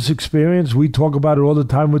all this experience, we talk about it all the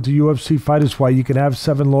time with the UFC fighters, why you can have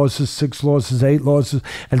 7 losses, 6 losses, 8 losses,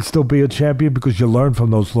 and still be a champion, because you learn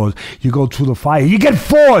from those losses. You go through the fire. You get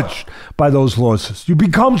forged by those losses. You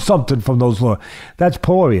become something from those losses. That's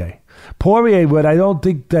Poirier. Poirier, what I don't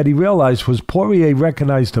think that he realized was Poirier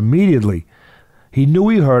recognized immediately. He knew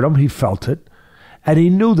he hurt him. He felt it. And he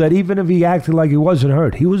knew that even if he acted like he wasn't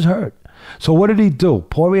hurt, he was hurt. So what did he do?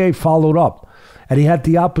 Poirier followed up. And he had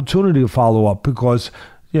the opportunity to follow up because,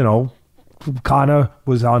 you know, Conor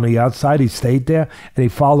was on the outside. He stayed there. And he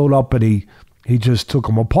followed up, and he just took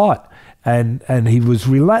him apart. And he was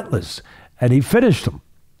relentless. And he finished him.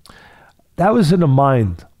 that was in the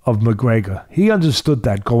mind of McGregor. He understood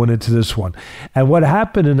that going into this one. And what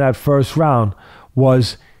happened in that first round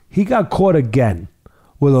was he got caught again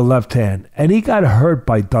with a left hand, and he got hurt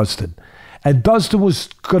by Dustin. And Dustin was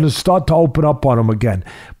going to start to open up on him again.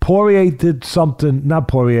 McGregor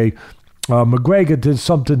did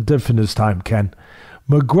something different this time, Ken.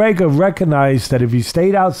 McGregor recognized that if he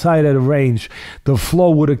stayed outside of the range, the flow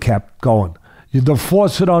would have kept going. The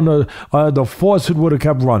faucet would have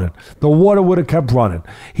kept running. The water would have kept running.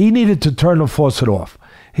 He needed to turn the faucet off.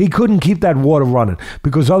 He couldn't keep that water running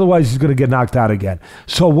because otherwise he's going to get knocked out again.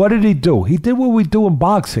 So what did he do? He did what we do in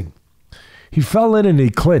boxing. He fell in and he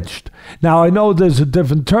clinched. Now I know there's a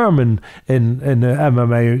different term in the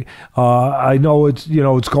MMA. I know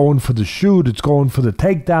it's going for the shoot, it's going for the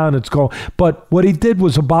takedown, but what he did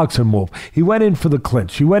was a boxing move. He went in for the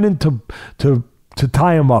clinch. He went in to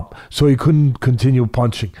tie him up so he couldn't continue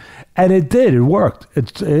punching. And it did. It worked.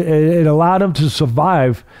 It allowed him to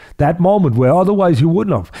survive that moment where otherwise he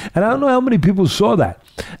wouldn't have. And I don't know how many people saw that.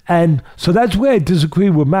 And so that's where I disagree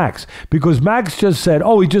with Max, because Max just said,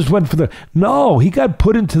 he just went for the... No, he got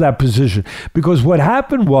put into that position because what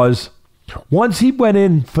happened was once he went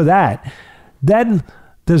in for that, then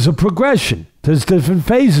there's a progression. There's different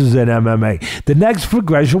phases in MMA. The next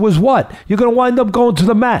progression was what? You're going to wind up going to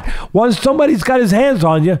the mat. Once somebody's got his hands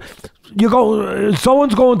on you,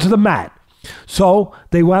 someone's going to the mat. So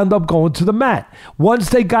they wound up going to the mat. Once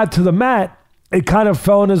they got to the mat, it kind of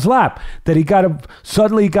fell in his lap. That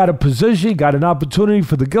suddenly he got a position, he got an opportunity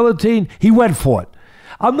for the guillotine. He went for it.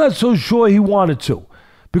 I'm not so sure he wanted to,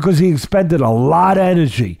 because he expended a lot of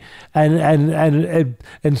energy. And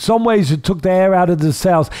in some ways it took the air out of the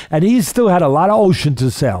sails. And he still had a lot of ocean to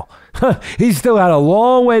sail. He still had a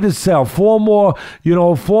long way to sail. 4 more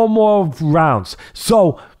rounds.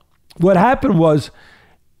 So what happened was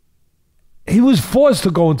he was forced to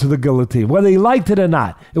go into the guillotine, whether he liked it or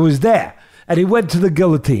not. It was there. And he went to the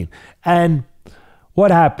guillotine. And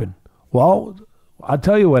what happened? Well, I'll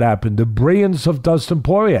tell you what happened. The brilliance of Dustin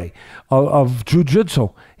Poirier, of jiu-jitsu.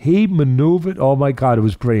 He maneuvered. Oh, my God, it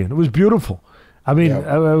was brilliant. It was beautiful. I mean,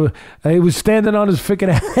 he was standing on his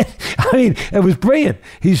freaking head. I mean, it was brilliant.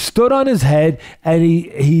 He stood on his head, and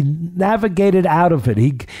he navigated out of it.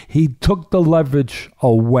 He took the leverage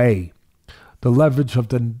away. The leverage of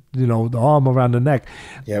the arm around the neck.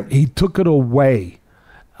 Yep. He took it away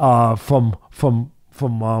from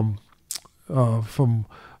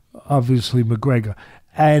obviously McGregor,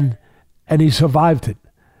 and he survived it.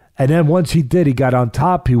 And then once he did, he got on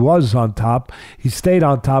top. He was on top. He stayed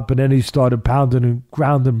on top, and then he started pounding and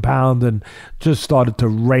ground and pound, and just started to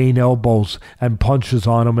rain elbows and punches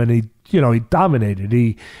on him. And he dominated.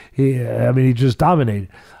 He just dominated.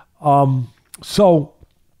 So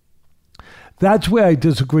that's where I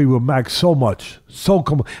disagree with Max so much.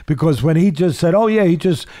 Because when he just said, he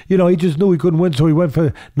just knew he couldn't win, so he went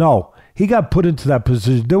for... No, he got put into that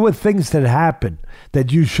position. There were things that happened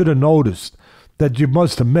that you should have noticed, that you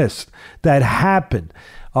must have missed, that happened,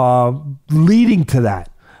 leading to that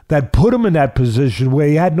put him in that position where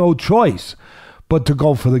he had no choice but to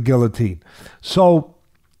go for the guillotine. So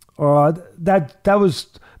that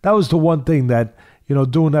was the one thing that,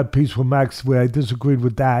 doing that piece with Max where I disagreed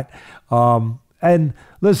with that. And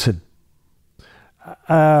listen,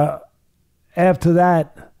 after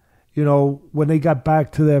that, when they got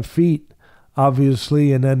back to their feet,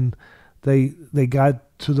 obviously, and then they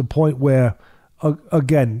got to the point where,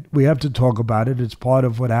 again, we have to talk about it. It's part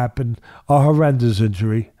of what happened. A horrendous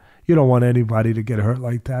injury. You don't want anybody to get hurt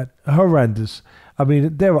like that. Horrendous. I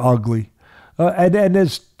mean, they're ugly. And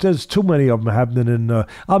there's too many of them happening in...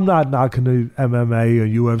 I'm not knocking the MMA or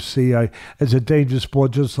UFC. It's a dangerous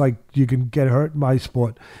sport, just like you can get hurt in my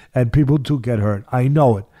sport. And people do get hurt. I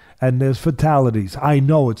know it. And there's fatalities. I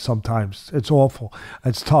know it sometimes. It's awful.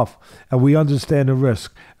 It's tough. And we understand the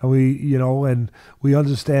risk. And we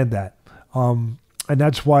understand that. And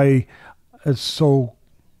that's why it's so...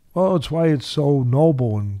 Well, it's why it's so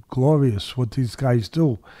noble and glorious what these guys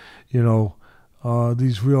do.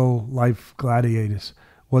 These real life gladiators,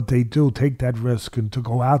 what they do, take that risk and to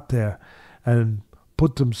go out there and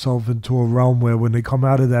put themselves into a realm where when they come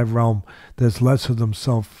out of that realm, there's less of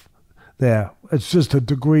themselves there. It's just a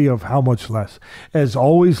degree of how much less. There's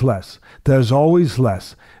always less. There's always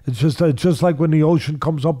less. It's just like when the ocean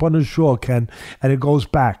comes up on the shore, Ken, and it goes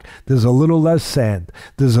back. There's a little less sand.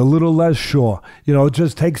 There's a little less shore. It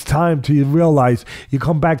just takes time till you realize. You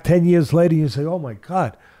come back 10 years later and you say, oh my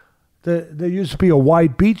God, there used to be a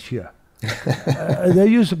wide beach here. There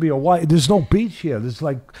used to be there's no beach here.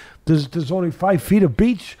 There's only 5 feet of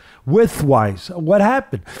beach width-wise. What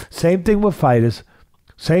happened? Same thing with fighters.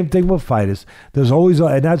 There's always,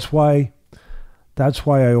 and that's why That's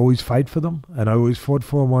why I always fight for them, and I always fought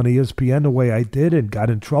for them on ESPN the way I did, and got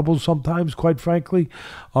in trouble sometimes, quite frankly,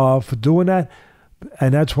 for doing that.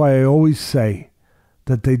 And that's why I always say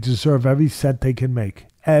that they deserve every cent they can make.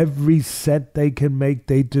 Every cent they can make,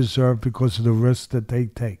 they deserve, because of the risk that they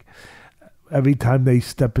take every time they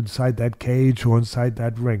step inside that cage or inside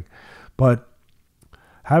that ring. But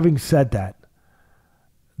having said that,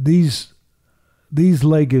 these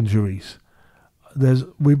leg injuries,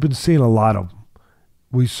 we've been seeing a lot of them.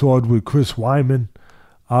 We saw it with Chris Weidman,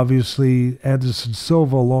 obviously Anderson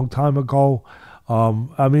Silva a long time ago.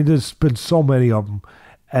 There's been so many of them,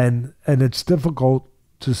 and it's difficult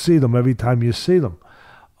to see them every time you see them.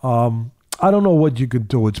 I don't know what you could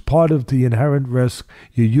do. It's part of the inherent risk.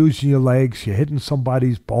 You're using your legs. You're hitting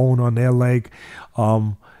somebody's bone on their leg.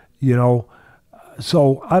 So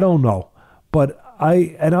I don't know. But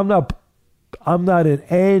I'm not in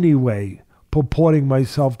any way purporting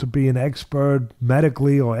myself to be an expert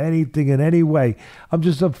medically or anything in any way. I'm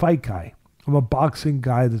just a fight guy. I'm a boxing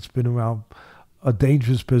guy that's been around a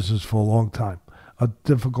dangerous business for a long time, a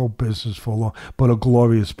difficult business but a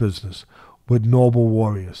glorious business with noble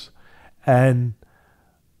warriors. And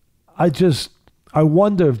I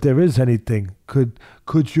wonder if there is anything.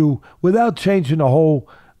 Could you, without changing the whole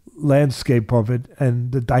landscape of it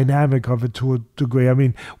and the dynamic of it to a degree? I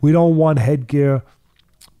mean, we don't want headgear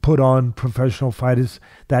put on professional fighters.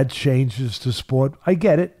 That changes the sport. I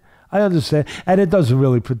get it. I understand. And it doesn't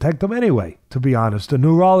really protect them anyway, to be honest. A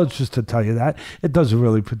neurologist to tell you that. It doesn't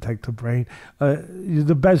really protect the brain.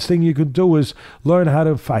 The best thing you can do is learn how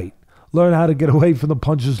to fight. Learn how to get away from the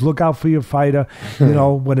punches. Look out for your fighter.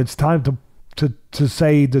 When it's time to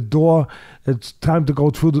say the door, it's time to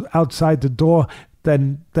go outside the door,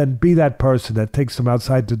 then be that person that takes them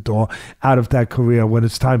outside the door, out of that career when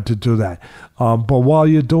it's time to do that. But while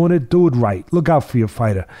you're doing it, do it right. Look out for your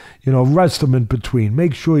fighter. Rest him in between.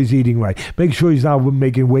 Make sure he's eating right. Make sure he's not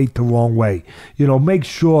making weight the wrong way. Make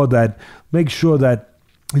sure that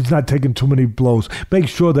he's not taking too many blows. Make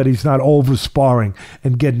sure that he's not over-sparring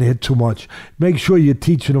and getting hit too much. Make sure you're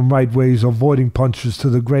teaching him right ways, avoiding punches to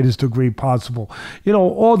the greatest degree possible.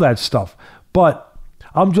 All that stuff. But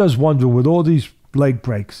I'm just wondering, with all these leg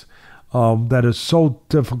breaks that are so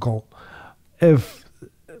difficult, if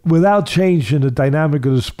without changing the dynamic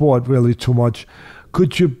of the sport really too much,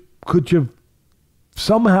 could you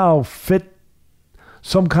somehow fit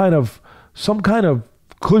some kind of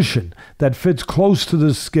cushion that fits close to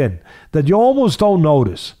the skin that you almost don't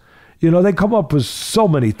notice? They come up with so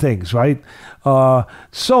many things, right?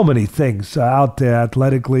 So many things out there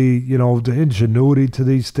athletically, the ingenuity to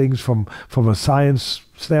these things from a science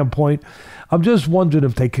standpoint. I'm just wondering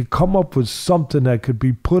if they could come up with something that could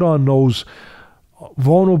be put on those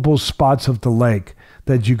vulnerable spots of the leg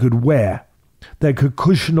that you could wear, that could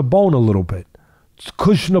cushion the bone a little bit,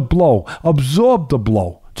 cushion a blow, absorb the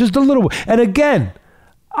blow, just a little bit. And again,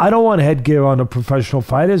 I don't want headgear on the professional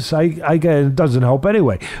fighters. I get it doesn't help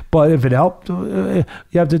anyway. But if it helped, you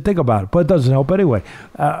have to think about it. But it doesn't help anyway.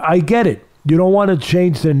 I get it. You don't want to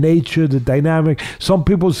change the nature, the dynamic. Some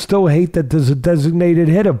people still hate that there's a designated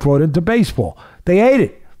hitter brought into baseball. They hate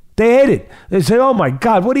it. They say, oh, my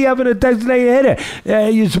God, what do you have in a designated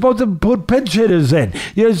hitter? You're supposed to put pinch hitters in.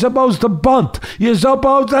 You're supposed to bunt. You're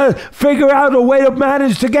supposed to figure out a way to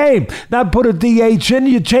manage the game. Not put a DH in.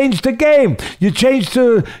 You change the game. You change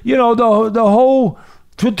the whole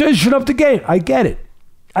tradition of the game. I get it.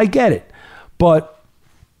 But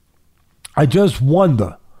I just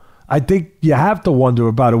wonder. I think you have to wonder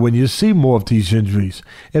about it when you see more of these injuries.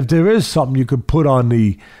 If there is something you could put on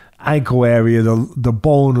the ankle area, the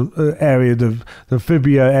bone area, the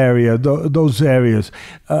fibula area, those areas.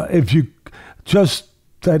 If you just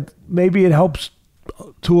that maybe it helps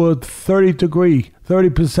to a 30% degree,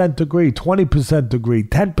 20% degree,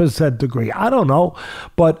 10% degree. I don't know,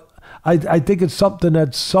 but I think it's something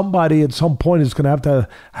that somebody at some point is going to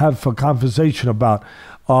have a conversation about.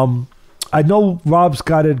 I know Rob's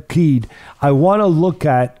got it keyed. I want to look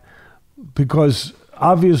at, because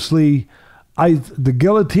obviously the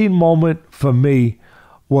guillotine moment for me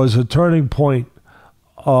was a turning point,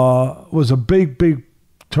 was a big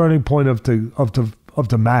turning point of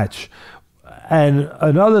the match. And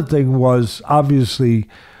another thing was obviously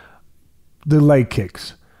the leg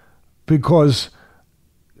kicks, because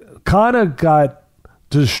Conor got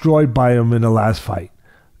destroyed by him in the last fight.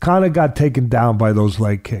 Conor got taken down by those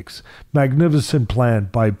leg kicks. Magnificent plan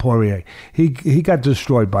by Poirier. He got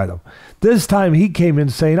destroyed by them. This time he came in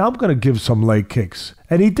saying, I'm going to give some leg kicks.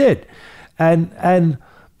 And he did.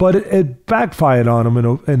 But it backfired on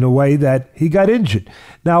him in a way that he got injured.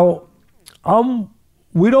 Now,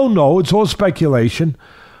 we don't know. It's all speculation.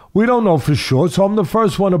 We don't know for sure, so I'm the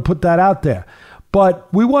first one to put that out there.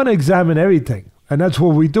 But we want to examine everything, and that's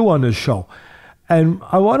what we do on this show. And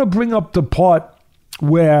I want to bring up the part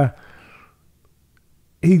where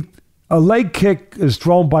a leg kick is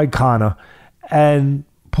thrown by Conor, and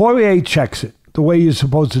Poirier checks it the way you're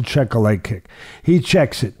supposed to check a leg kick. He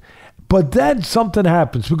checks it. But then something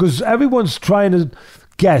happens because everyone's trying to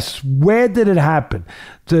guess, where did it happen?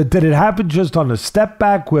 Did it happen just on a step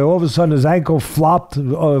back where all of a sudden his ankle flopped?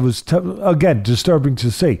 Or it was, again, disturbing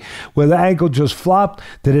to see. Where the ankle just flopped?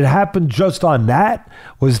 Did it happen just on that?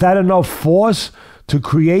 Was that enough force to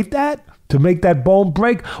create that? To make that bone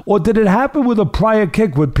break? Or did it happen with a prior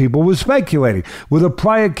kick, what people were speculating? With a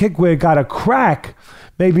prior kick where it got a crack,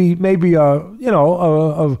 maybe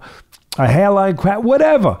a hairline crack,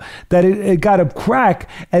 whatever, that it got a crack,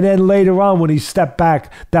 and then later on when he stepped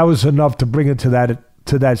back, that was enough to bring it to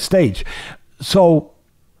that stage. So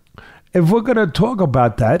if we're going to talk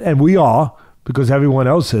about that, and we are, because everyone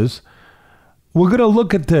else is, we're going to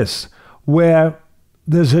look at this, where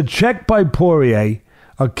there's a check by Poirier,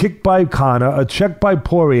 a kick by Conor, a check by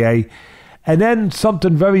Poirier, and then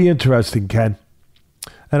something very interesting, Ken,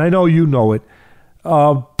 and I know you know it.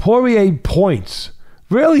 Poirier points.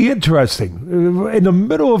 Really interesting. In the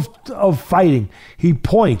middle of fighting, he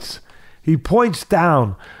points. He points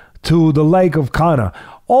down to the leg of Conor,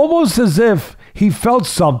 almost as if he felt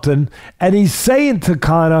something, and he's saying to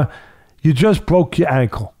Conor, "You just broke your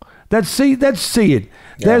ankle." Let's see it. Yeah.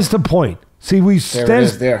 There's the point. See, there's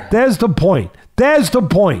the point. There's the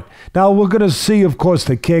point. Now we're going to see, of course,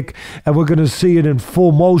 the kick, and we're going to see it in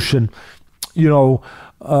full motion,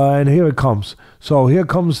 and here it comes. So here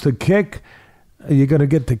comes the kick. You're going to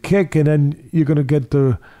get the kick, and then you're going to get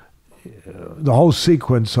the whole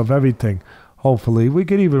sequence of everything. Hopefully, we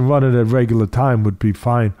could even run it at regular time; would be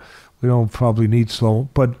fine. We don't probably need slow,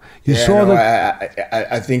 but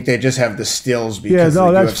I think they just have the stills because the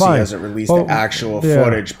UFC hasn't released the actual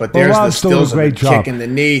footage. But there's the stills of the kick in the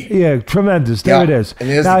knee. Yeah, tremendous. There it is. And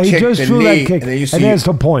there's now the kick, he just threw that kick, and there's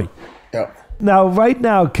the point. Yep. Now, right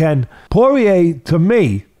now, Ken, Poirier, to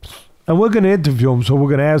me, and we're going to interview him, so we're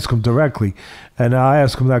going to ask him directly, and I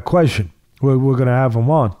ask him that question. We're going to have him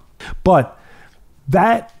on. But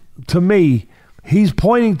that, to me, he's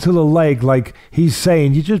pointing to the leg like he's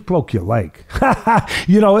saying, "You just broke your leg."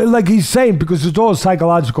 Like he's saying, because it's all a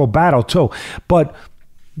psychological battle too. But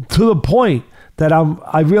to the point that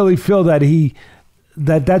I really feel that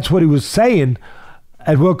that's what he was saying,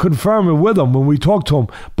 and we'll confirm it with him when we talk to him.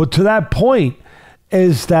 But to that point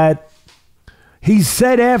is that he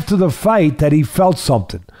said after the fight that he felt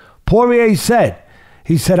something. Poirier said,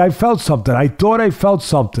 "I felt something. I thought I felt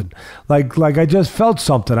something. Like I just felt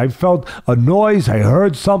something. I felt a noise. I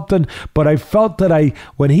heard something. But I felt that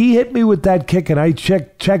when he hit me with that kick and I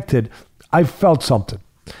checked it, I felt something."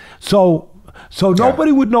 So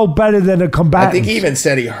nobody would know better than a combatant. I think he even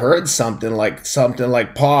said he heard something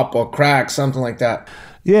like pop or crack, something like that.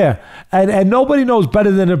 Yeah, and nobody knows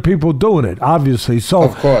better than the people doing it, obviously. So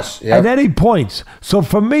of course, yeah. And then he points. So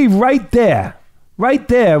for me, right there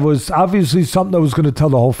was obviously something that was going to tell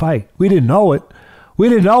the whole fight. We didn't know it.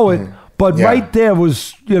 But right there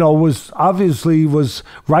was obviously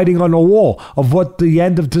writing on the wall of what the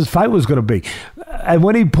end of this fight was going to be. And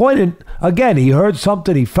when he pointed, again, he heard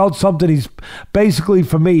something, he felt something. He's basically,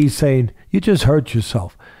 for me, he's saying, "You just hurt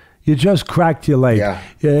yourself. You just cracked your leg. Yeah,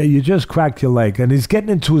 you just cracked your leg." And he's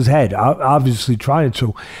getting into his head, obviously trying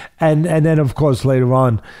to. And then, of course, later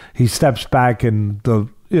on, he steps back and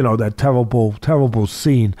that terrible, terrible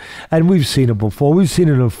scene. And we've seen it before. We've seen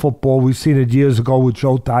it in football. We've seen it years ago with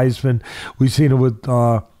Joe Theismann. We've seen it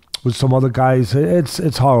with some other guys.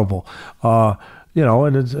 It's horrible.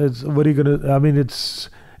 And it's what are you going to, I mean, it's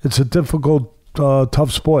a difficult,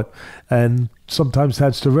 tough sport. And sometimes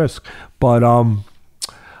that's the risk. But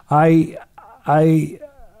I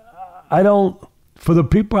don't, for the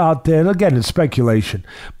people out there, and again, it's speculation,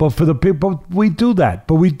 but for the people, we do that.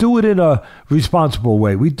 But we do it in a responsible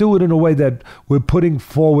way. We do it in a way that we're putting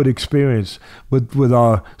forward experience with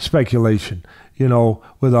our speculation,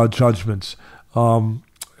 with our judgments.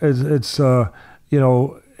 It's a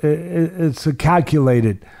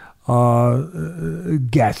calculated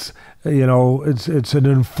guess. It's an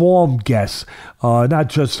informed guess, not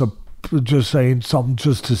just saying something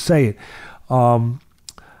just to say it.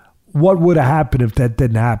 What would have happened if that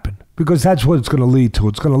didn't happen? Because that's what it's going to lead to.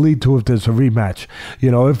 It's going to lead to if there's a rematch,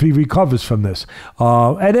 if he recovers from this.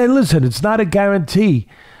 And then listen, it's not a guarantee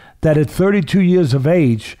that at 32 years of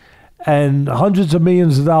age and hundreds of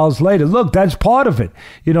millions of dollars later. Look, that's part of it.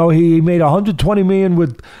 You know, he made $120 million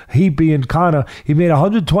with Heapy and Conor. He made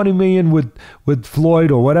 $120 million with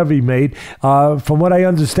Floyd or whatever he made. From what I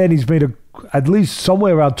understand, he's made at least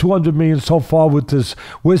somewhere around $200 million so far with this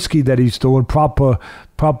whiskey that he's doing. Proper.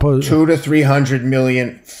 200 to 300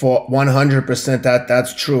 million for 100%.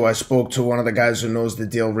 That's true. I spoke to one of the guys who knows the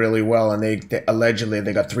deal really well, and they allegedly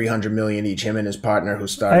got 300 million each. Him and his partner who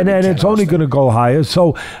started. And it's only going to go higher.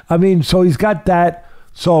 So I mean, so he's got that.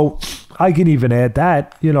 So I can even add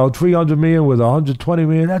that. You know, 300 million with 120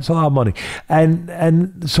 million. That's a lot of money.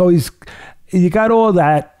 And so you got all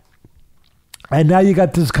that, and now you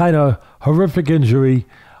got this kind of horrific injury.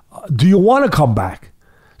 Do you want to come back?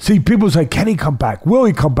 See, people say, can he come back? Will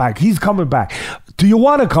he come back? He's coming back. Do you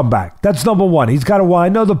want to come back? That's number one. He's got to, I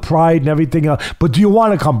know the pride and everything else, but do you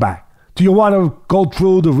want to come back? Do you want to go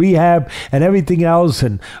through the rehab and everything else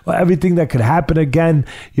and everything that could happen again?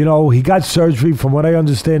 You know, he got surgery. From what I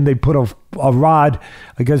understand, they put a rod.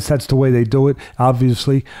 I guess that's the way they do it,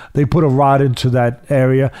 obviously. They put a rod into that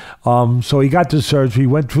area. So he got the surgery,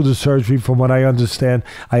 went through the surgery from what I understand.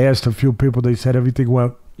 I asked a few people. They said everything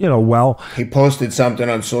went well. He posted something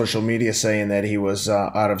on social media saying that he was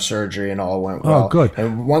out of surgery and all went well. Oh, good.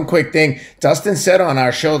 And one quick thing, Dustin said on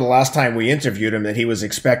our show the last time we interviewed him that he was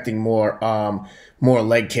expecting more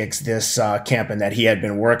leg kicks this camp, and that he had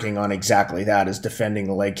been working on exactly that, is defending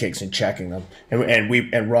the leg kicks and checking them.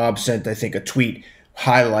 And Rob sent, I think, a tweet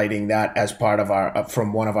highlighting that as part of our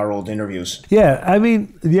from one of our old interviews. Yeah, I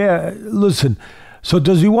mean, listen. So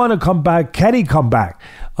does he want to come back? Can he come back?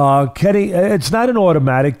 It's not an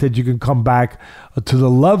automatic that you can come back to the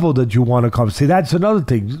level that you want to come. See, that's another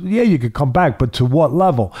thing. Yeah, you could come back, but to what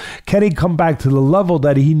level? Can he come back to the level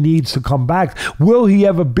that he needs to come back? Will he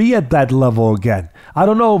ever be at that level again? I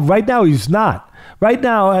don't know. Right now, he's not. Right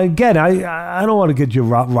now, again, I don't want to get you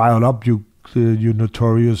riled up, you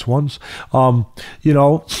notorious ones. But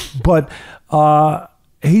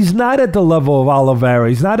he's not at the level of Oliveira.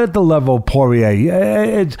 He's not at the level of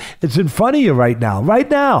Poirier. It's in front of you right now. Right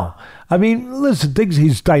now. I mean, listen,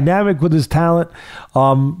 he's dynamic with his talent.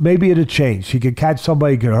 Maybe it'll change. He can catch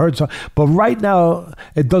somebody, he can hurt somebody. But right now,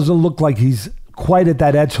 it doesn't look like he's quite at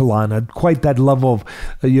that echelon, at quite that level of,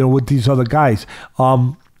 with these other guys.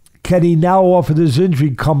 Can he now, off of this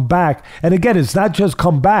injury, come back? And again, it's not just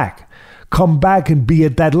come back and be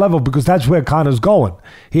at that level, because that's where Conor's going.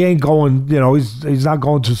 He ain't going, he's not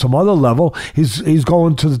going to some other level. He's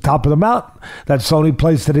going to the top of the mountain. That's the only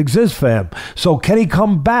place that exists for him. So can he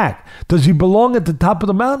come back? Does he belong at the top of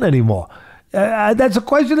the mountain anymore? That's a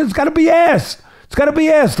question that's got to be asked. It's got to be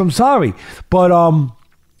asked. I'm sorry. But, and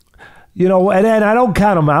I don't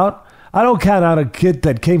count him out. I don't count out a kid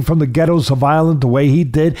that came from the ghettos of Ireland the way he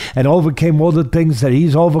did and overcame all the things that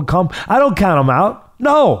he's overcome. I don't count him out.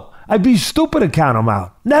 No. I'd be stupid to count him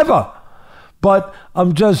out. Never. But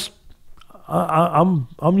I'm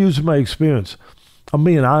using my experience. I'm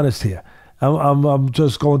being honest here. I'm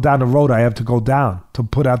just going down the road I have to go down to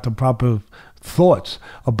put out the proper thoughts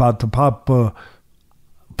about the proper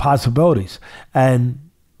possibilities. And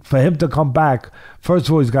for him to come back, first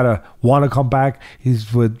of all, he's got to want to come back.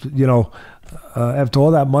 He's with, after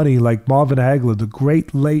all that money, like Marvin Hagler, the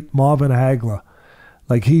great late Marvin Hagler,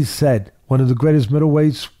 like he said, one of the greatest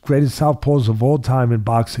middleweights, greatest southpaws of all time in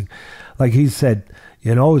boxing. Like he said,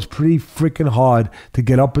 it's pretty freaking hard to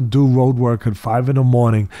get up and do road work at 5 a.m.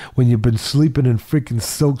 when you've been sleeping in freaking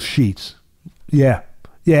silk sheets. Yeah,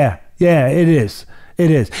 it is. It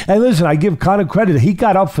is. And listen, I give Conor credit. He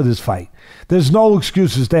got up for this fight. There's no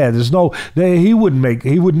excuses there. He would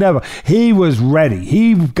never. He was ready.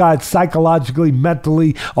 He got psychologically,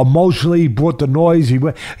 mentally, emotionally. He brought the noise. He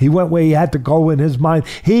went where he had to go in his mind.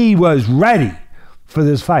 He was ready for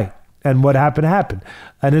this fight. And what happened.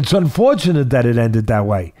 And it's unfortunate that it ended that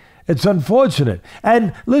way. It's unfortunate.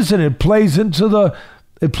 And listen, it plays into the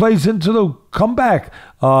comeback,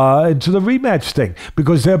 into the rematch thing,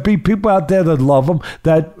 because there'll be people out there that love him,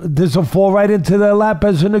 that this will fall right into their lap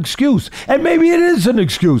as an excuse. And maybe it is an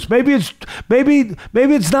excuse. Maybe it's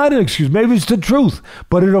not an excuse. Maybe it's the truth.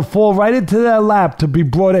 But it'll fall right into their lap to be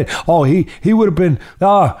brought in. Oh, he would have been,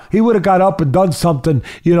 he would have got up and done something,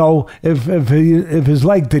 if his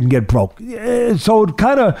leg didn't get broke. So it's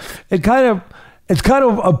kind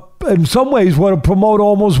of in some ways what a promoter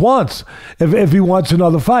almost wants if he wants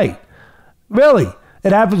another fight. Really.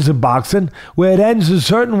 It happens in boxing where it ends a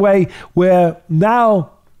certain way, where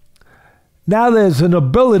now there's an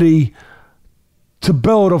ability to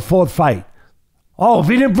build a fourth fight. Oh, if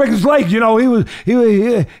he didn't break his leg, he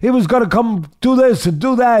was going to come do this and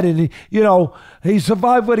do that, and he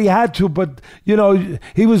survived what he had to, but he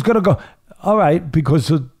was going to go. all right,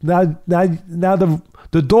 because now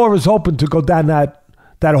the door is open to go down that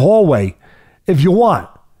hallway if you want.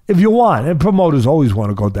 If you want, and promoters always want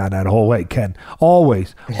to go down that hallway, Ken.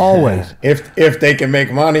 Always. If they can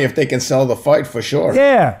make money, if they can sell the fight, for sure.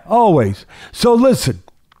 Yeah, always. So listen,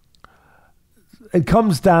 it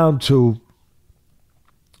comes down to,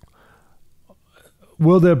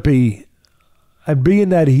 will there be, and being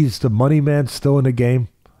that he's the money man still in the game,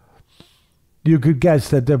 you could guess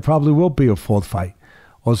that there probably will be a fourth fight,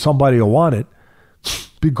 or somebody will want it,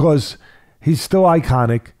 because he's still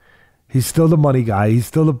iconic. He's still the money guy. He's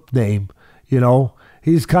still the name, you know.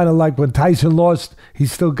 He's kind of like when Tyson lost, he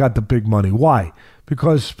still got the big money. Why?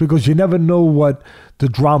 Because you never know what the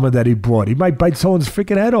drama that he brought. He might bite someone's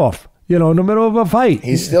freaking head off, you know, in the middle of a fight.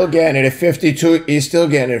 He's still getting it at 52. He's still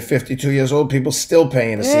getting it at 52 years old. People still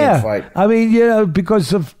paying to see him fight. I mean, you know,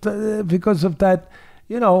 because of that,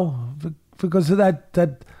 you know, because of that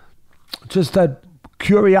just that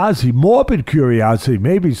curiosity, morbid curiosity,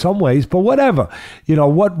 maybe some ways, but whatever. You know,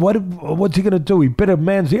 what's he gonna do? He bit a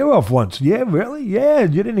man's ear off once. Yeah, really? Yeah,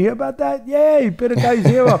 you didn't hear about that? Yeah, he bit a guy's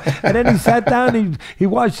ear off, and then he sat down. He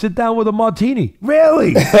washed it down with a martini.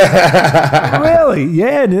 Really? Really?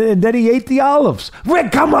 Yeah, and then he ate the olives.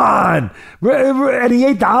 Rick, come on! And he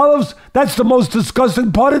ate the olives. That's the most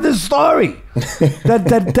disgusting part of this story.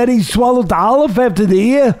 that he swallowed the olive after the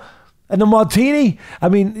ear. And the martini, I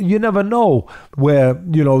mean, you never know where,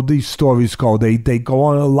 you know, these stories go. They go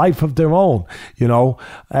on a life of their own, you know,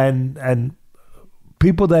 and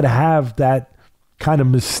people that have that kind of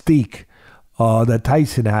mystique that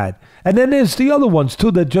Tyson had. And then there's the other ones,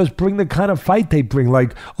 too, that just bring the kind of fight they bring,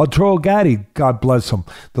 like Arturo Gatti, God bless him,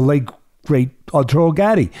 the late, great Arturo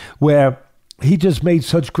Gatti, where he just made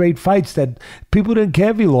such great fights that people didn't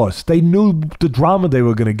care if he lost. They knew the drama they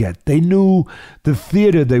were going to get. They knew the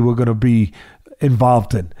theater they were going to be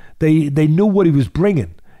involved in. They knew what he was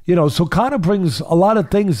bringing. You know, so Conor brings a lot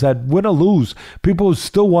of things that, win or lose, people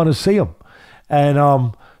still want to see him.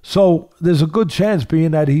 And so there's a good chance,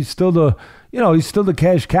 being that he's still the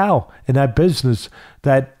cash cow in that business,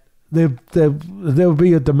 that there'll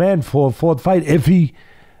be a demand for a fourth fight if he,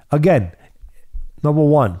 again, number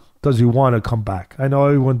one, does he want to come back? I know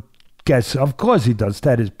everyone guesses. Of course he does.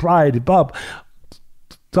 That is pride. But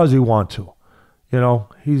does he want to? You know,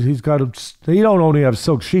 he's got he don't only have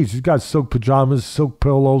silk sheets. He's got silk pajamas, silk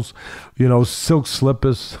pillows, you know, silk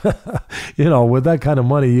slippers. You know, with that kind of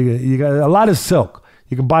money, you got a lot of silk.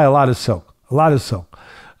 You can buy a lot of silk.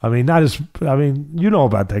 I mean, you know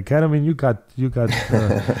about that, Ken. I mean, you got.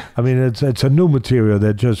 I mean, it's a new material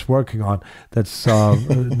they're just working on. That's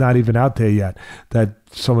not even out there yet. That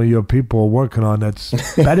some of your people are working on.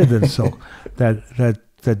 That's better than silk.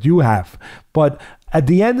 That you have. But at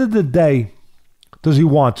the end of the day, does he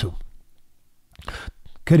want to?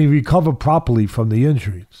 Can he recover properly from the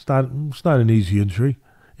injury? It's not an easy injury,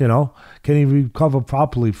 you know. Can he recover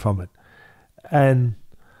properly from it? And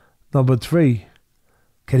number three,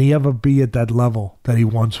 can he ever be at that level that he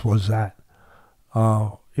once was at?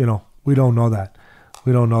 You know, we don't know that.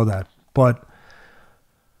 But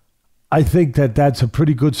I think that's a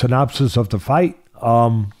pretty good synopsis of the fight.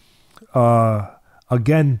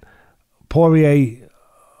 Again, Poirier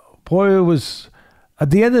was,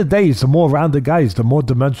 at the end of the day, he's the more rounded guy. He's the more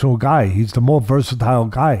dimensional guy. He's the more versatile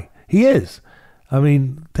guy. He is. I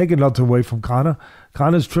mean, taking nothing away from Conor.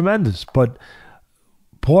 Conor's tremendous. But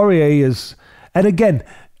Poirier is... And again,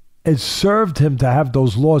 it served him to have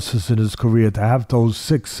those losses in his career, to have those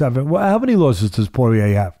 6, 7... Well, how many losses does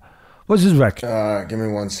Poirier have? What's his record? Give me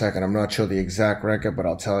 1 second. I'm not sure the exact record, but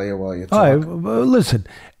I'll tell you while you talk. All right, listen,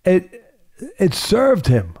 it served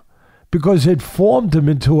him because it formed him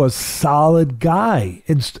into a solid guy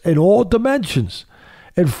in all dimensions.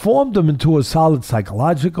 It formed him into a solid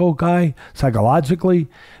psychological guy,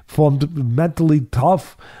 formed him mentally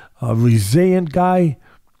tough, a resilient guy.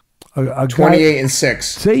 A 28-6.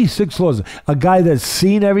 See, 6 losses. A guy that's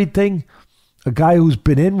seen everything. A guy who's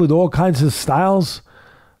been in with all kinds of styles.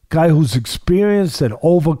 A guy who's experienced and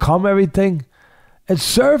overcome everything. It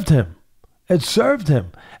served him.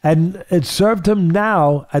 And it served him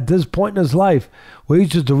now at this point in his life where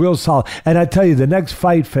he's just a real solid. And I tell you, the next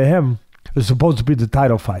fight for him is supposed to be the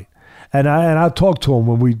title fight. And I'll talk to him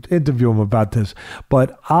when we interview him about this.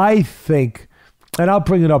 But I think, and I'll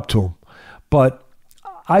bring it up to him, but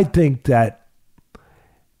I think that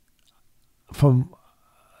from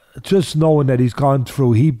just knowing that he's gone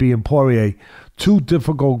through, he being Poirier, 2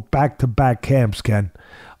 difficult back-to-back camps, Ken.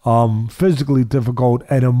 Physically difficult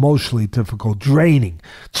and emotionally difficult, draining.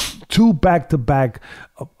 2 back-to-back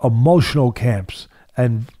emotional camps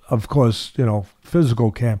and, of course, you know,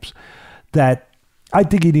 physical camps. That I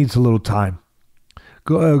think he needs a little time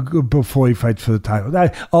before he fights for the title.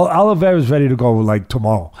 Oliveira's ready to go like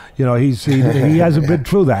tomorrow. You know, he hasn't been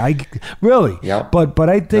through that. Really. Yep. But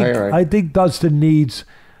I think right. I think Dustin needs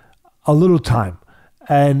a little time.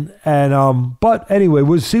 But anyway,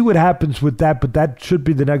 we'll see what happens with that. But that should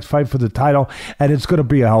be the next fight for the title, and it's going to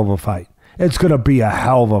be a hell of a fight. It's going to be a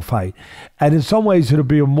hell of a fight, and in some ways, it'll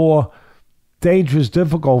be a more dangerous,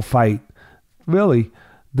 difficult fight, really,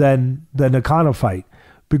 than the Conor fight,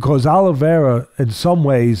 because Oliveira, in some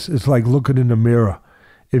ways, is like looking in the mirror.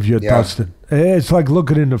 If you're Dustin, it's like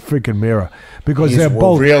looking in the freaking mirror, because they're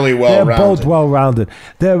both really well-rounded. They're both well-rounded.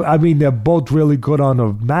 They're both really good on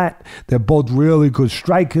the mat. They're both really good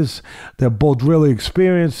strikers. They're both really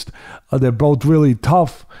experienced. They're both really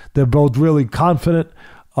tough. They're both really confident.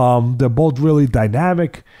 They're both really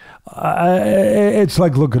dynamic. It's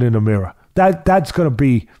like looking in the mirror. That's gonna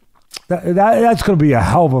be a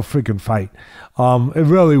hell of a freaking fight. It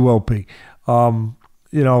really will be. You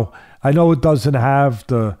know, I know it doesn't have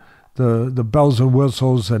the bells and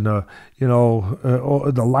whistles and the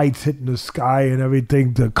lights hitting the sky and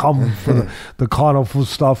everything to come for the carnival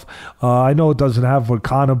stuff. I know it doesn't have what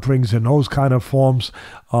Conor brings in those kind of forms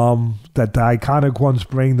that the iconic ones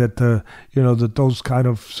bring, that that those kind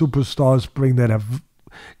of superstars bring, that have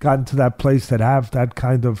gotten to that place, that have that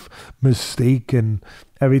kind of mystique and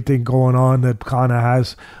everything going on that Conor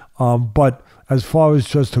has. But as far as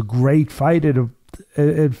just a great fight,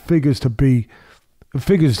 it figures to be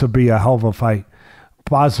a hell of a fight.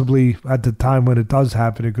 Possibly at the time when it does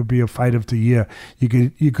happen, it could be a fight of the year.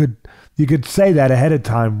 You could say that ahead of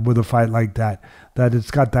time with a fight like that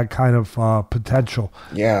it's got that kind of potential.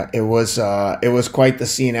 Yeah, it was quite the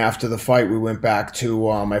scene after the fight. We went back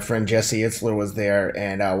to my friend Jesse Itzler was there,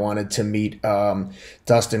 and I wanted to meet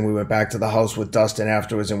Dustin. We went back to the house with Dustin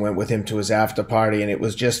afterwards and went with him to his after party, and it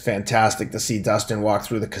was just fantastic to see Dustin walk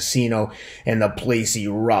through the casino and the place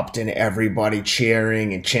erupt and everybody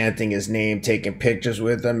cheering and chanting his name, taking pictures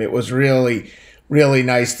with him. It was really, really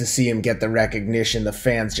nice to see him get the recognition. The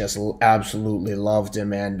fans just absolutely loved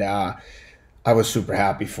him, and I was super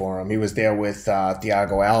happy for him. He was there with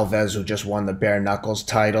Thiago Alves, who just won the bare knuckles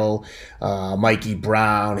title, Mikey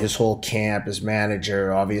Brown, his whole camp, his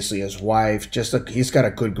manager, obviously his wife. He's got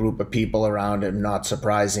a good group of people around him, not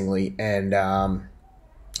surprisingly. And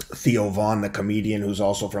Theo Vaughn, the comedian, who's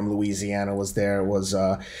also from Louisiana, was there. It was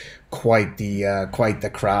quite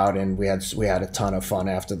the crowd, and we had a ton of fun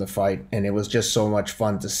after the fight, and it was just so much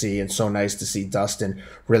fun to see, and so nice to see Dustin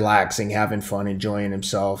relaxing, having fun, enjoying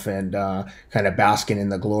himself, and kind of basking in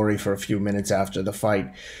the glory for a few minutes after the fight.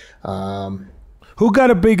 Who got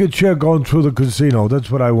a bigger chair going through the casino? That's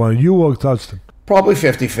what I wanted. You or Dustin? Probably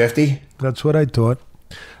 50-50. That's what I thought.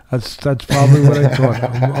 That's probably what I thought.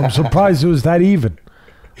 I'm surprised it was that even.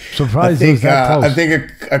 Surprised it was that close. I think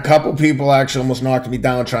a couple people actually almost knocked me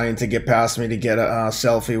down trying to get past me to get a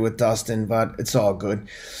selfie with Dustin, but it's all good.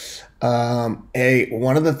 Hey,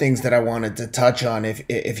 one of the things that I wanted to touch on,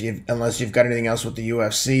 unless you've got anything else with the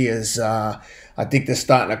UFC, is I think they're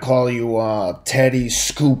starting to call you Teddy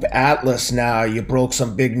Scoop Atlas now. You broke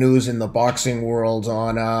some big news in the boxing world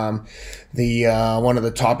on the one of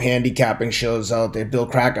the top handicapping shows out there, Bill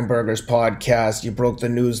Krakenberger's podcast. You broke the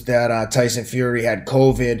news that Tyson Fury had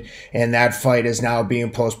COVID, and that fight is now being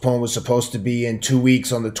postponed. It was supposed to be in 2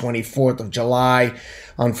 weeks on the 24th of July.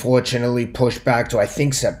 Unfortunately, pushed back to, I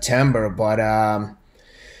think, September. But I'm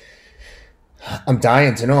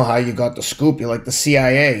dying to know how you got the scoop. You're like the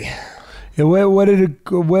CIA. Yeah, where did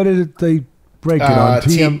they break it on?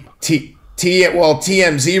 TMZ.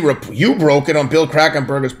 You broke it on Bill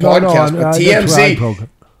Krakenberger's podcast, but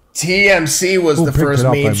TMZ was the first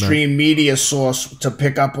mainstream media source to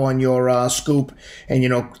pick up on your scoop, and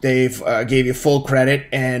they've gave you full credit.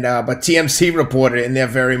 And but TMZ reported it, and they're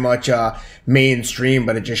very much mainstream.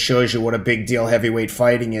 But it just shows you what a big deal heavyweight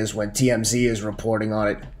fighting is when TMZ is reporting on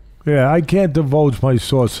it. Yeah, I can't divulge my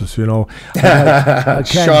sources, I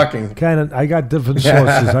Shocking. I got different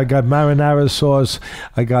sources. I got marinara sauce.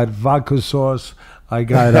 I got vodka sauce. I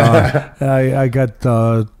got I got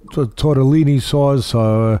tortellini sauce.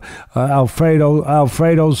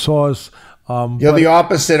 Alfredo sauce. You're the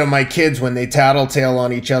opposite of my kids when they tattletale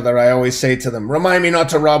on each other. I always say to them, remind me not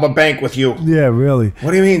to rob a bank with you. Yeah, really.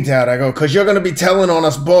 What do you mean, Dad? I go, because you're going to be telling on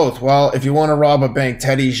us both. Well, if you want to rob a bank,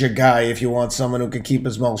 Teddy's your guy if you want someone who can keep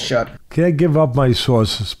his mouth shut. Can't give up my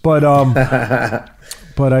sources, but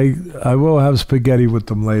but I will have spaghetti with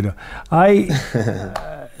them later.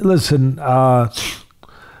 Listen, yeah,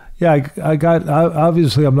 I got,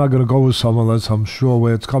 obviously I'm not going to go with someone unless I'm sure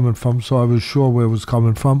where it's coming from, so I was sure where it was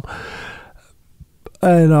coming from.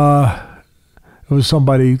 And it It was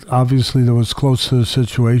somebody, obviously, that was close to the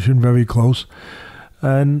situation, very close.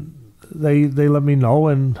 And they let me know,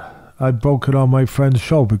 and I broke it on my friend's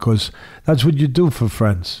show, because that's what you do for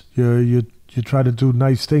friends. You try to do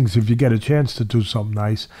nice things if you get a chance to do something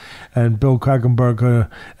nice. And Bill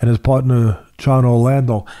Krakenberger and his partner, John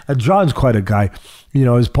Orlando. And John's quite a guy. You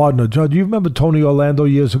know, his partner, John. Do you remember Tony Orlando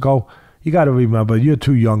years ago? You got to remember. You're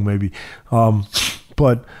too young, maybe.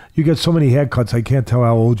 But you get so many haircuts, I can't tell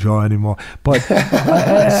how old you are anymore. But,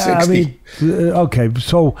 I mean, okay,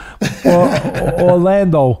 so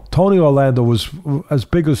Tony Orlando was as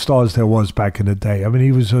big a star as there was back in the day. I mean,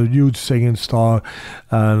 he was a huge singing star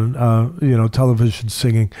and, television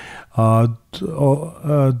singing. Dawn,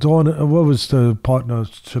 what was the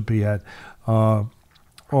partnership he had?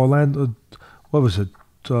 Orlando, what was it?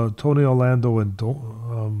 Tony Orlando and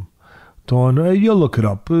Dawn. You'll look it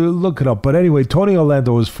up. But anyway, Tony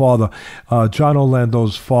Orlando's father, John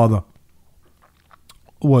Orlando's father,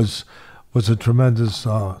 was a tremendous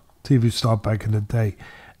TV star back in the day,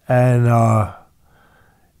 and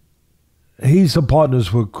he's the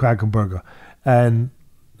partners with Krakenberger, and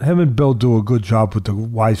him and Bill do a good job with the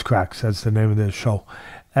Wisecracks. That's the name of their show,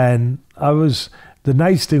 and the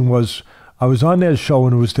nice thing was I was on their show,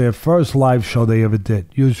 and it was their first live show they ever did.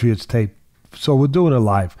 Usually it's taped. So we're doing it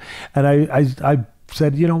live. And I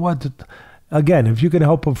said, you know what? Again, if you can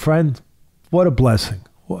help a friend, what a blessing.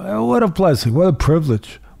 What a blessing. What a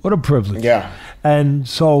privilege. What a privilege. Yeah. And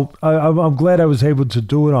so I'm glad I was able to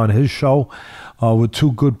do it on his show with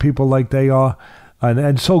two good people like they are,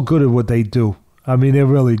 and so good at what they do. I mean, they're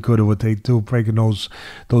really good at what they do, breaking those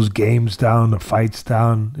games down, the fights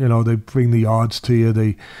down. You know, they bring the odds to you.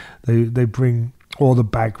 They bring all the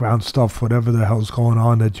background stuff, whatever the hell's going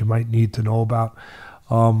on that you might need to know about.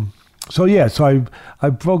 So I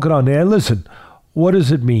broke it on there. And listen, what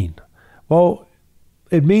does it mean? Well,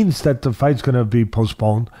 it means that the fight's going to be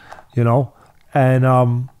postponed, you know. And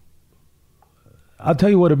I'll tell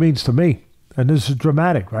you what it means to me. And this is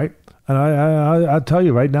dramatic, right? And I'll tell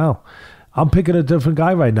you right now, I'm picking a different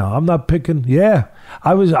guy right now. I'm not picking. Yeah,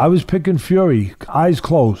 I was picking Fury, eyes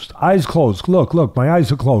closed. Look, my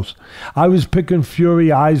eyes are closed. I was picking Fury,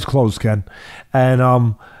 eyes closed, Ken,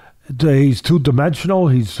 and he's two-dimensional.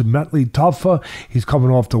 He's mentally tougher. He's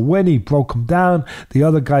coming off the win. He broke him down. The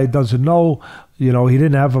other guy doesn't know. You know, he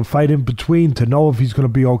didn't have a fight in between to know if he's going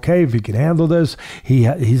to be okay, if he can handle this.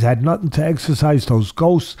 He's had nothing to exercise those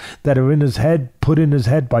ghosts that are in his head, put in his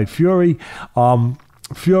head by Fury.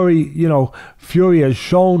 Fury has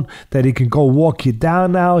shown that he can go walk you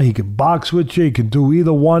down now. He can box with you. He can do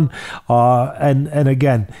either one. And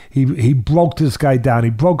again, he broke this guy down. He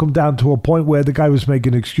broke him down to a point where the guy was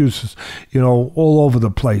making excuses, you know, all over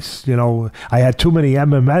the place. You know, I had too many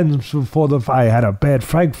MMNs before the fight. I had a bad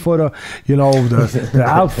Frankfurter. You know, the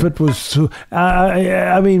outfit was too...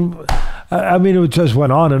 I mean, it just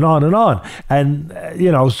went on and on and on. And,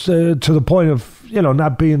 to the point of,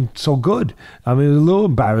 not being so good. I mean, a little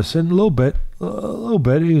embarrassing, a little bit. He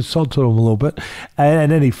insulted him a little bit.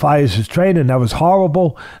 And then he fires his trainer, and that was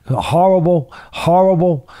horrible.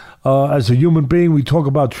 As a human being, we talk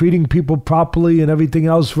about treating people properly and everything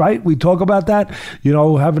else, right? We talk about that,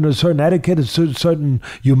 having a certain etiquette, a certain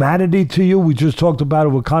humanity to you. We just talked about it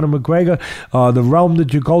with Conor McGregor, the realm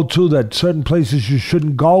that you go to, that certain places you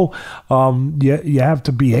shouldn't go. You have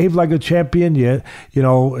to behave like a champion.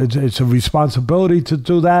 It's a responsibility to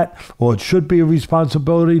do that, or it should be a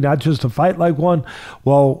responsibility, not just to fight like one.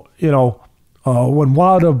 Well, when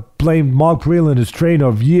Wilder blamed Mark Breland, his trainer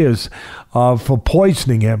of years, for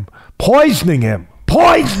poisoning him. I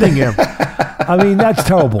mean, that's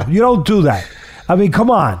terrible. You don't do that. I mean, come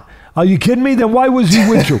on. Are you kidding me? Then why was he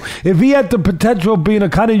with you? If he had the potential of being a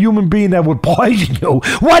kind of human being that would poison you,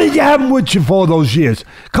 why did you have him with you for all those years?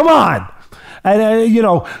 Come on. And,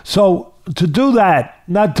 so... to do that,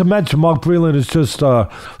 not to mention Mark Breland is just a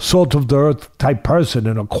salt of the earth type person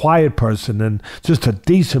and a quiet person and just a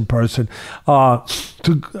decent person.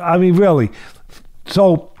 Really.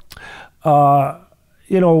 So,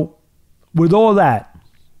 with all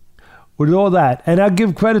that, and I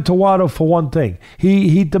give credit to Wilder for one thing.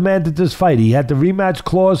 He demanded this fight. He had the rematch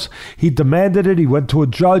clause. He demanded it. He went to a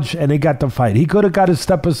judge, and he got the fight. He could have got a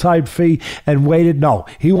step-aside fee and waited. No,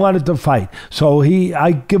 he wanted to fight. So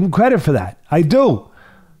I give him credit for that. I do.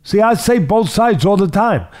 See, I say both sides all the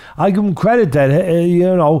time. I give him credit that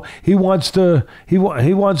he wants to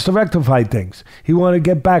rectify things. He wanted to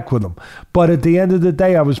get back with him. But at the end of the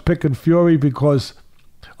day, I was picking Fury because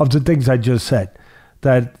of the things I just said.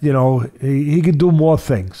 That, he could do more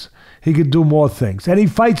things. And he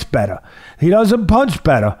fights better. He doesn't punch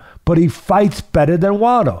better, but he fights better than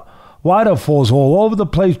Wilder. Wilder falls all over the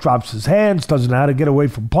place, drops his hands, doesn't know how to get away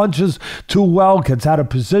from punches too well, gets out of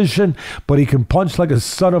position, but he can punch like a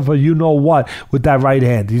son of a you-know-what with that right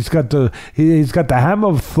hand. He's got the hammer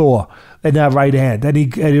of Thor in that right hand, and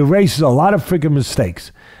he erases a lot of freaking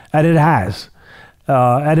mistakes, and it has.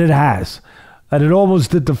 And it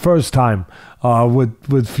almost did the first time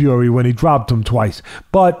with Fury when he dropped him twice.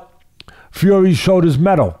 But Fury showed his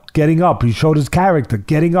mettle, getting up. He showed his character,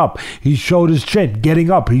 getting up. He showed his chin, getting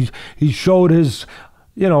up. He showed his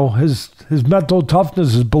mental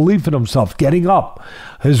toughness, his belief in himself, getting up.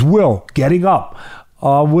 His will, getting up.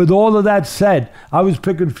 With all of that said, I was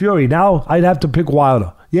picking Fury. Now I'd have to pick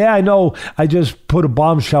Wilder. Yeah, I know I just put a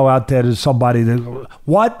bombshell out there to somebody that,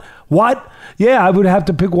 what? Yeah, I would have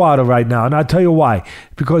to pick Wilder right now, and I'll tell you why.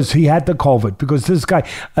 Because he had the COVID. Because this guy,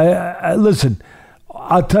 listen,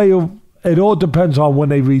 I'll tell you, it all depends on when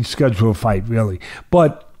they reschedule a fight, really.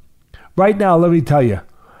 But right now, let me tell you,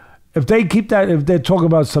 if they keep that, if they're talking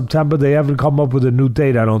about September, they haven't come up with a new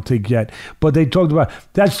date, I don't think yet. But they talked about,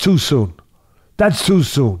 that's too soon. That's too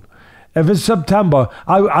soon. If it's September,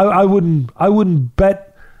 I wouldn't bet.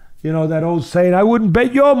 You know that old saying, I wouldn't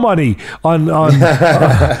bet your money on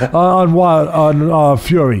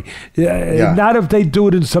Fury. Yeah. Not if they do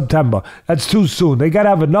it in September. That's too soon. They got to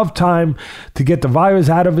have enough time to get the virus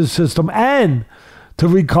out of his system and to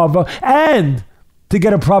recover and to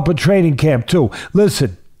get a proper training camp too.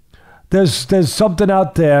 Listen, there's something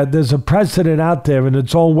out there. There's a precedent out there in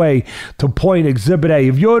its own way to point Exhibit A.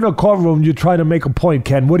 If you're in a courtroom, you're trying to make a point,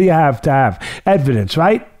 Ken. What do you have to have? Evidence,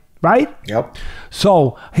 right? Right? Yep.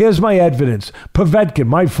 So here's my evidence. Povetkin,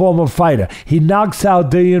 my former fighter, he knocks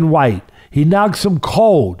out Dillian White. He knocks him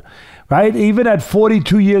cold, right? Even at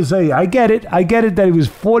 42 years old. I get it that he was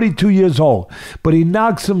 42 years old. But he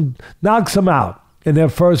knocks him out in their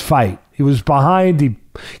first fight. He was behind. He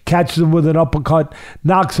catches him with an uppercut,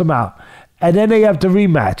 knocks him out. And then they have the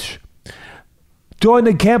rematch. During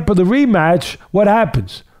the camp of the rematch, what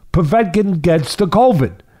happens? Povetkin gets the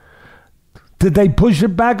COVID. Did they push it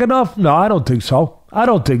back enough? No, I don't think so. I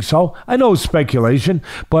know it's speculation,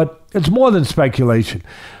 but it's more than speculation.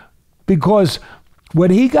 Because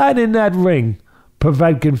when he got in that ring,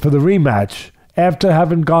 Povetkin, for the rematch, after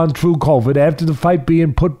having gone through COVID, after the fight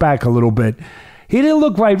being put back a little bit, he didn't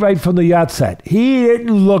look right from the outset. He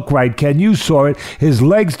didn't look right, Ken. You saw it. His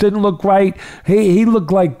legs didn't look right. He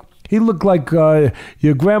looked like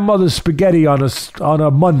your grandmother's spaghetti on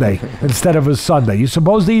a Monday instead of a Sunday. You're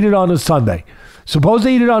supposed to eat it on a Sunday.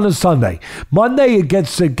 Monday it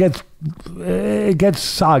gets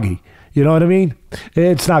soggy. You know what I mean?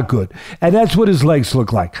 It's not good. And that's what his legs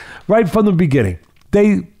look like right from the beginning.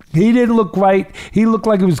 He didn't look right. He looked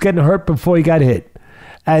like he was getting hurt before he got hit.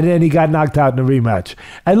 And then he got knocked out in the rematch.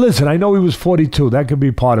 And listen, I know he was 42. That could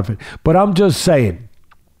be part of it. But I'm just saying.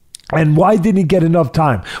 And why didn't he get enough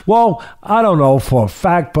time? Well, I don't know for a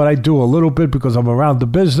fact, but I do a little bit because I'm around the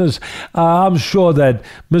business. I'm sure that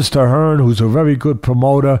Mr. Hearn, who's a very good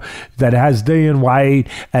promoter, that has Dillian White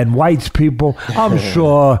and White's people, I'm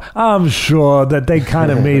sure that they kind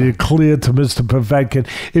of made it clear to Mr. Povetkin,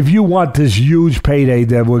 if you want this huge payday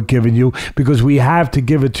that we're giving you, because we have to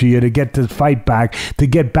give it to you to get this fight back, to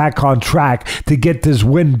get back on track, to get this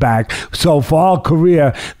win back. So for our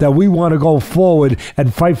career that we want to go forward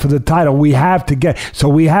and fight for the title, we have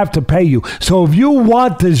to pay you. So if you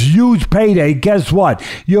want this huge payday, guess what?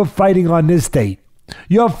 You're fighting on this date.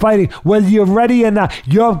 You're fighting, whether you're ready or not,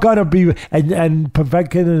 you're going to be, and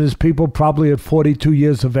Povetkin and his people probably at 42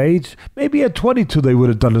 years of age, maybe at 22 they would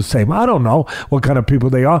have done the same. I don't know what kind of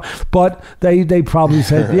people they are, but they probably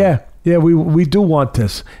said, yeah, we do want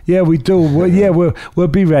this. Yeah, we do. We'll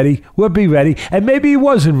be ready. We'll be ready. And maybe he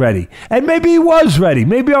wasn't ready. And maybe he was ready.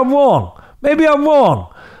 Maybe I'm wrong.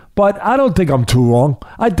 But I don't think I'm too wrong.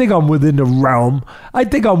 I think I'm within the realm. I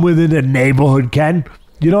think I'm within the neighborhood, Ken.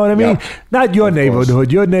 You know what I mean? Yeah, not your neighborhood.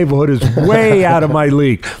 Course. Your neighborhood is way out of my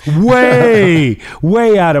league. Way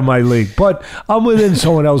out of my league. But I'm within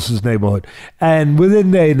someone else's neighborhood. And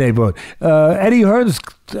within their neighborhood. Eddie Hearn's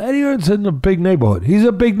in a big neighborhood. He's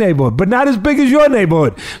a big neighborhood, but not as big as your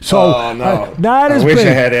neighborhood. So, no. Not as big. I wish I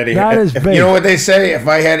had Eddie. Not as big. You know what they say? If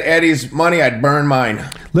I had Eddie's money, I'd burn mine.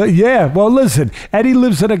 Yeah, well, listen. Eddie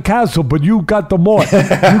lives in a castle, but you got the more. You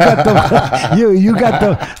got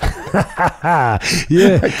the.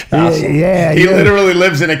 yeah. He literally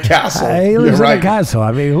lives in a castle. He lives in a castle.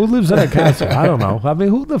 I mean, who lives in a castle? I don't know. I mean,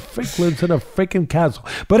 who the frick lives in a freaking castle?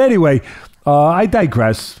 But anyway, I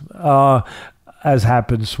digress. As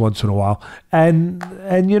happens once in a while,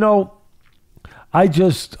 and you know, I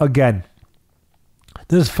just again,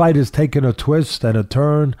 This fight is taking a twist and a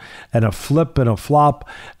turn and a flip and a flop.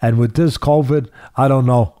 And with this COVID, I don't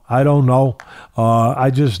know.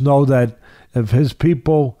 I just know that if Fury's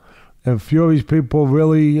people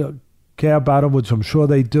really care about him, which I'm sure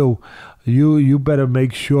they do, you better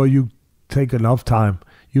make sure you take enough time.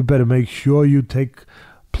 You better make sure you take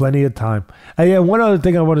plenty of time. And yeah, one other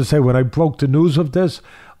thing I want to say, when I broke the news of this,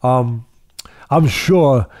 I'm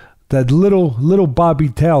sure that little Bobby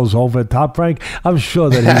Tails over at Top Rank, I'm sure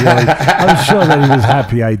that he was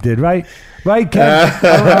happy I did, right? Right,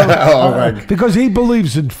 Ken? Because he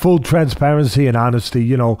believes in full transparency and honesty.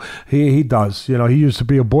 He does. He used to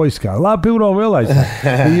be a Boy Scout. A lot of people don't realize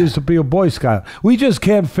that. He used to be a Boy Scout. We just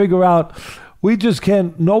can't figure out,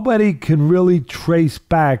 nobody can really trace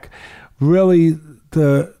back really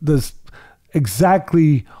the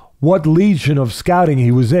exactly what legion of scouting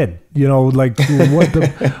he was in. Like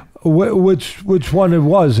which one it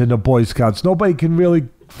was in the Boy Scouts. Nobody can really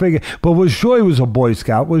figure, but we're sure he was a Boy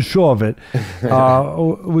Scout. We're sure of it.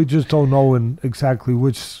 We just don't know exactly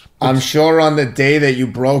which. I'm sure on the day that you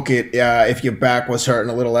broke it, if your back was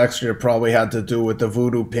hurting a little extra, it probably had to do with the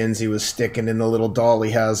voodoo pins he was sticking in the little doll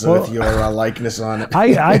he has with your likeness on it.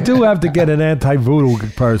 I do have to get an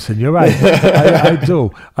anti-voodoo person. You're right.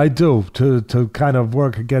 I do to kind of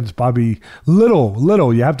work against Bobby.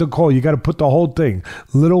 Little. You have to call. You got to put the whole thing.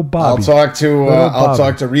 Little Bobby. I'll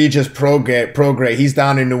talk to Regis Progray. He's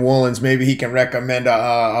down in New Orleans. Maybe he can recommend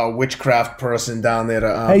a witchcraft person down there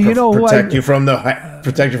to protect you from the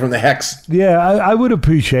hex. Yeah, I would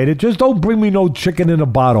appreciate it. Just don't bring me no chicken in a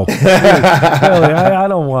bottle. Really, I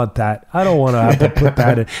don't want that. I don't want to have to put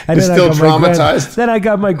that in. And you're still traumatized? Then I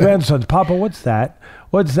got my grandsons. Papa, what's that?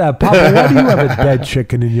 What's that? Papa, why do you have a dead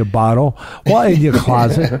chicken in your bottle? Why in your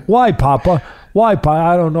closet? Why, Papa? Why, Papa?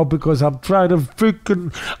 I don't know, because I'm trying to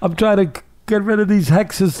get rid of these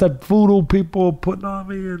hexes that voodoo people are putting on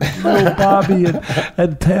me, and little Bobby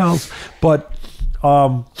and Tails. But,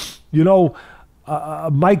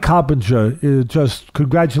 Mike Coppinger, just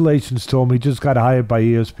congratulations to him. He just got hired by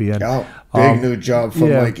ESPN. Oh, big new job for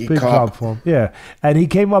Mikey big job for him. Yeah, and he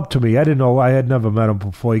came up to me. I didn't know. I had never met him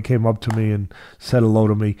before. He came up to me and said hello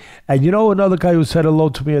to me. And another guy who said hello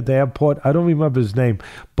to me at the airport, I don't remember his name,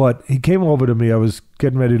 but he came over to me. I was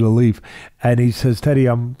getting ready to leave, and he says, "Teddy,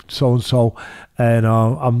 I'm so-and-so, and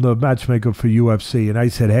I'm the matchmaker for UFC." And I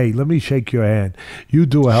said, "Hey, let me shake your hand. You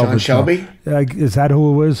do a hell of a job." Shelby? Is that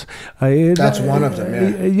who it was? That's one of them,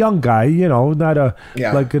 yeah. A young guy, not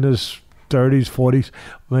like in his 30s, 40s,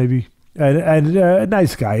 maybe. And a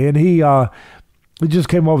nice guy. And he just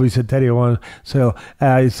came over. He said, "Teddy, I want to say,"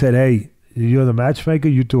 I said, "Hey, you're the matchmaker.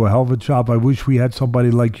 You do a hell of a job. I wish we had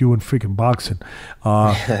somebody like you in freaking boxing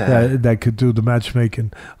that could do the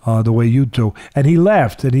matchmaking the way you do." And he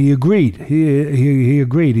laughed and he agreed. He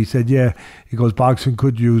agreed. He said, "Yeah." He goes, "Boxing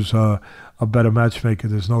could use a better matchmaker.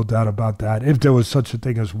 There's no doubt about that. If there was such a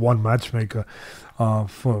thing as one matchmaker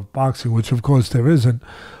for boxing, which of course there isn't."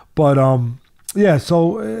 But yeah,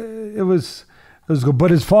 so it was good.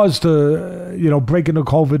 But as far as the breaking the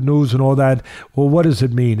COVID news and all that, well, what does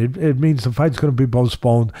it mean? It means the fight's going to be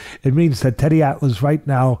postponed. It means that Teddy Atlas right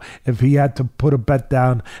now, if he had to put a bet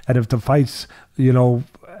down, and if the fight's in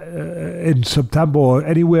September or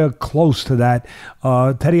anywhere close to that,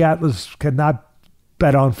 Teddy Atlas cannot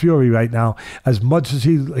bet on Fury right now. As much as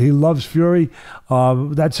he loves Fury,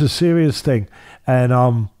 that's a serious thing,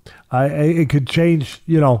 and it could change.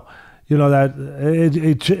 That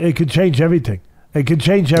it could change everything. It could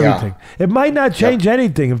change everything. Yeah. It might not change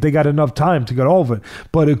anything if they got enough time to get over it,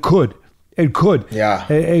 but it could. It could. Yeah.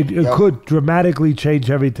 It could dramatically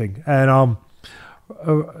change everything, and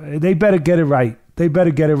they better get it right. They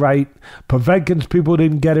better get it right. Povetkin's people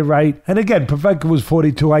didn't get it right. And again, Povetkin was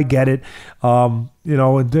 42. I get it. And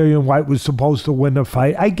Dillian White was supposed to win the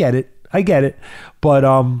fight. I get it. But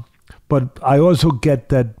I also get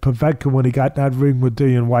that Povetkin, when he got in that ring with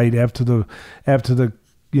Dillian White after the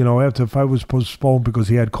fight was postponed because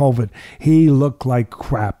he had COVID, he looked like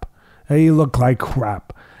crap. It looked.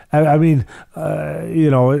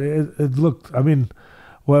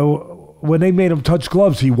 Well, when they made him touch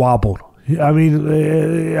gloves, he wobbled. He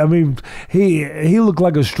looked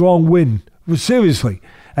like a strong wind. Seriously,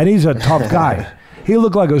 and he's a tough guy. He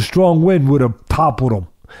looked like a strong wind would have toppled him.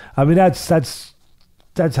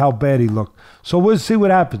 That's how bad he looked. So we'll see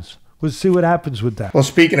what happens. We'll see what happens with that. Well,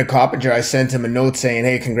 speaking of Coppinger, I sent him a note saying,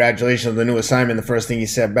 "Hey, congratulations on the new assignment." The first thing he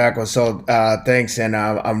said back was, "So thanks, and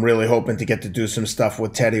I'm really hoping to get to do some stuff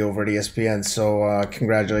with Teddy over at ESPN." So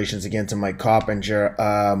congratulations again to Mike Coppinger.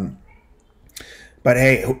 But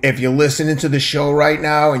hey, if you're listening to the show right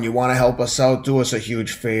now and you want to help us out, do us a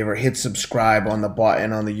huge favor. Hit subscribe on the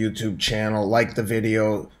button on the YouTube channel. Like the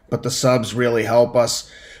video. But the subs really help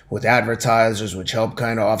us with advertisers, which help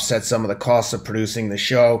kind of offset some of the costs of producing the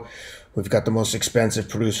show. We've got the most expensive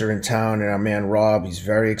producer in town, and our man Rob, he's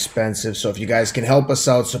very expensive. So if you guys can help us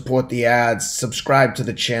out, support the ads, subscribe to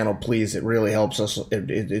the channel, please. It really helps us.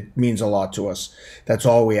 It means a lot to us. That's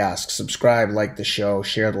all we ask. Subscribe, like the show,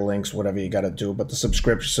 share the links, whatever you got to do. But the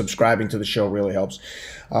subscribing to the show really helps.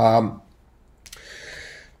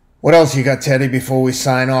 What else you got, Teddy, before we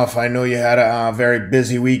sign off? I know you had a very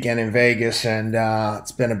busy weekend in Vegas, and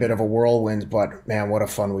it's been a bit of a whirlwind, but, man, what a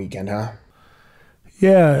fun weekend, huh?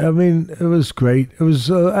 Yeah, I mean, it was great. It was,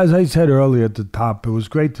 as I said earlier at the top, it was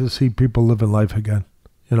great to see people living life again,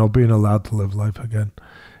 being allowed to live life again,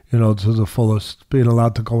 to the fullest, being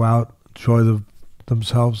allowed to go out, enjoy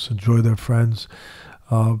themselves, enjoy their friends,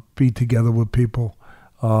 be together with people.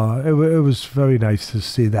 It was very nice to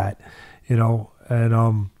see that,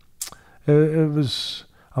 and it was,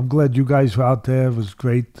 I'm glad you guys were out there. It was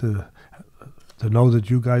great to know that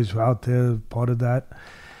you guys were out there, part of that.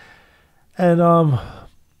 And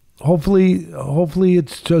hopefully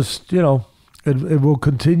it's just, it will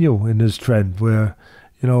continue in this trend where,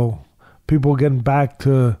 people are getting back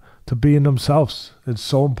to being themselves. It's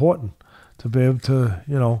so important to be able to,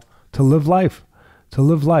 to live life.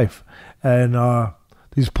 And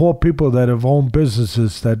these poor people that have owned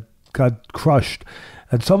businesses that got crushed,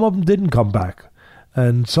 and some of them didn't come back,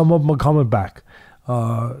 and some of them are coming back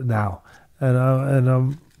now.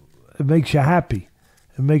 And it makes you happy.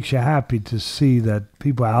 It makes you happy to see that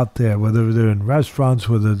people out there, whether they're in restaurants,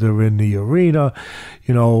 whether they're in the arena,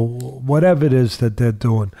 whatever it is that they're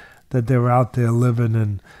doing, that they're out there living,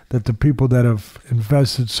 and that the people that have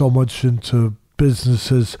invested so much into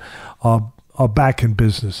businesses are back in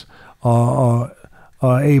business, are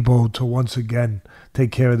able to once again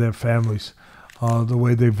take care of their families the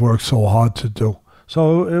way they've worked so hard to do.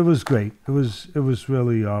 So it was great. It was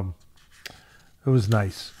really, it was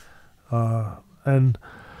nice. And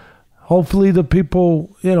hopefully the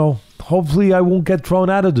people, hopefully I won't get thrown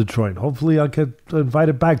out of Detroit. Hopefully I'll get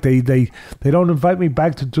invited back. They don't invite me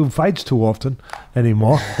back to do fights too often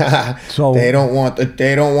anymore. So they don't want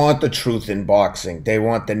the truth in boxing. They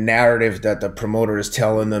want the narrative that the promoter is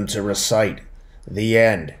telling them to recite. The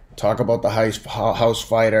end. Talk about the house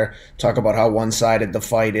fighter. Talk about how one-sided the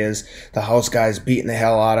fight is. The house guy's beating the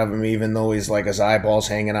hell out of him, even though he's like his eyeballs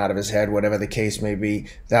hanging out of his head, whatever the case may be.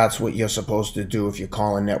 That's what you're supposed to do if you're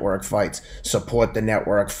calling network fights. Support the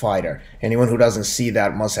network fighter. Anyone who doesn't see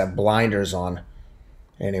that must have blinders on.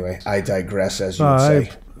 Anyway, I digress, as you would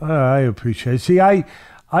say. I appreciate it. See,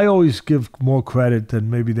 I always give more credit than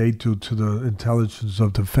maybe they do to the intelligence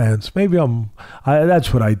of the fans. Maybe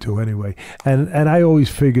that's what I do anyway. And I always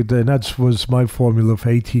figured that was my formula for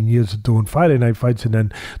 18 years of doing Friday night fights, and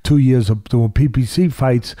then 2 years of doing PPC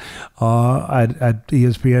fights at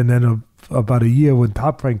ESPN, then about a year when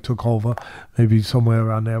Top Rank took over, maybe somewhere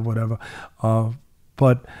around there, whatever.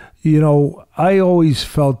 But I always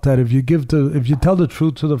felt that if you tell the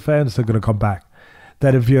truth to the fans, they're going to come back.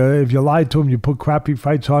 That if you lie to them, you put crappy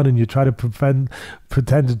fights on, and you try to pretend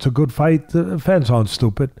it's a good fight, the fans aren't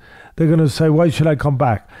stupid. They're going to say, why should I come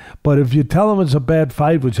back? But if you tell them it's a bad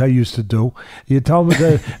fight, which I used to do, you tell them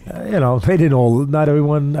that, they didn't all, not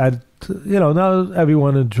everyone had, not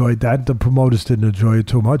everyone enjoyed that. The promoters didn't enjoy it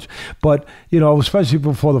too much. But, especially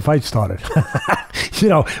before the fight started,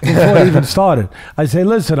 before it even started, I say,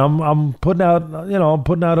 listen, I'm putting out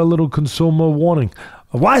a little consumer warning.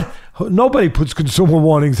 What? Nobody puts consumer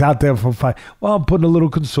warnings out there for a fight. Well, I'm putting a little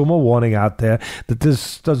consumer warning out there that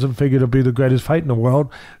this doesn't figure to be the greatest fight in the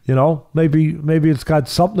world. Maybe it's got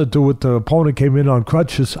something to do with the opponent came in on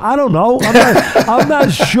crutches. I don't know. I'm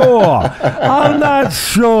not sure.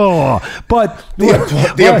 But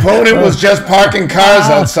the opponent was just parking cars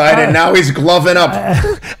outside, and now he's gloving up.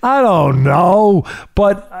 I don't know.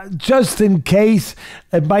 But just in case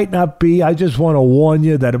it might not be, I just want to warn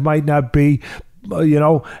you that it might not be.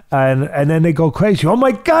 And then they go crazy. Oh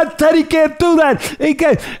my God, Teddy can't do that. He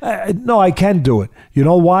can't. No, I can do it. You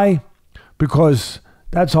know why? Because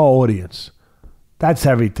that's our audience. That's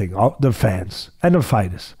everything. The fans and the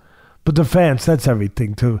fighters. But the fans, that's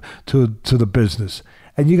everything to the business.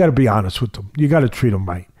 And you got to be honest with them. You got to treat them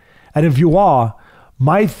right. And if you are,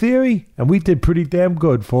 my theory, and we did pretty damn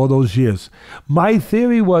good for all those years. My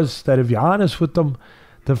theory was that if you're honest with them,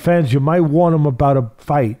 the fans, you might warn them about a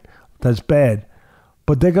fight that's bad.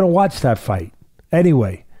 But they're going to watch that fight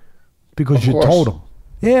anyway because you told them.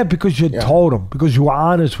 Yeah, because you told them, because you were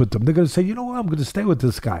honest with them. They're going to say, you know what, I'm going to stay with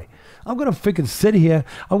this guy. I'm going to freaking sit here.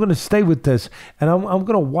 I'm going to stay with this. And I'm going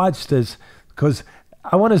to watch this because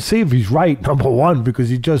I want to see if he's right, number one, because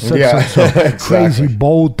he just said some exactly. crazy,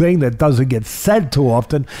 bold thing that doesn't get said too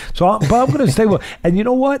often. But I'm going to stay with. And you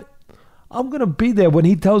know what? I'm going to be there when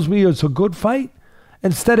he tells me it's a good fight.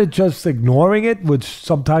 Instead of just ignoring it, which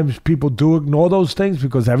sometimes people do ignore those things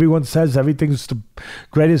because everyone says everything's the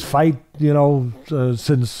greatest fight,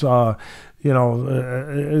 since, of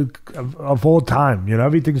all time.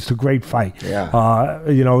 Everything's the great fight. Yeah.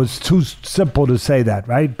 It's too simple to say that,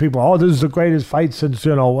 right? People, this is the greatest fight since,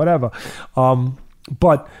 whatever.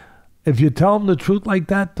 But if you tell them the truth like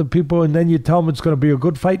that to people and then you tell them it's going to be a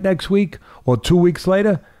good fight next week or 2 weeks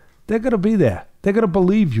later, they're going to be there. They're going to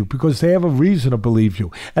believe you because they have a reason to believe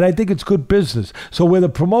you. And I think it's good business. So where the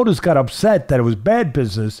promoters got upset that it was bad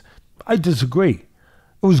business, I disagree.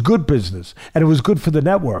 It was good business. And it was good for the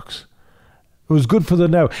networks. It was good for the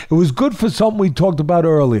network. It was good for something we talked about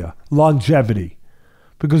earlier, longevity.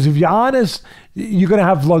 Because if you're honest, you're going to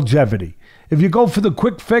have longevity. If you go for the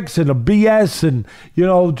quick fix and the BS and,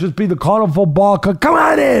 just be the carnival barker, come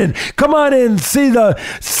on in, see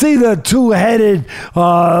the two-headed,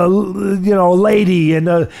 lady and,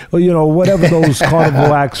 whatever those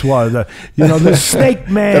carnival acts were, the snake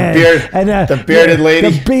man. The bearded lady.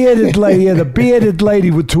 The bearded lady, the bearded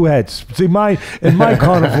lady with two heads. See, in my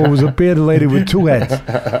carnival was a bearded lady with two heads,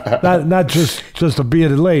 not just a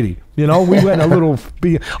bearded lady. We went a little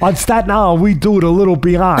on Staten Island. We do it a little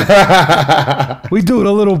beyond. We do it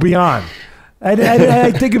a little beyond, and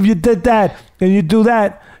I think if you did that and you do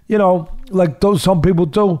that, like some people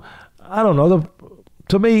do, I don't know.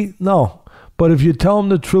 To me, no. But if you tell them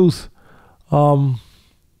the truth, I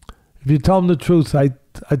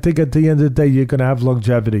think at the end of the day you're gonna have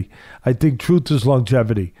longevity. I think truth is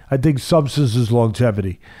longevity. I think substance is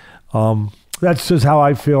longevity. That's just how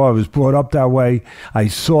I feel. I was brought up that way. I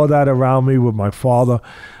saw that around me with my father.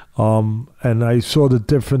 And I saw the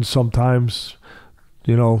difference sometimes,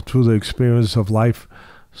 through the experience of life.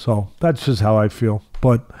 So that's just how I feel.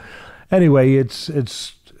 But anyway, it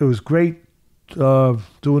was great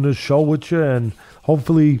doing this show with you. And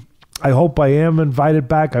hopefully, I hope I am invited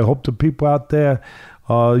back. I hope the people out there,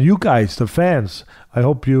 you guys, the fans, I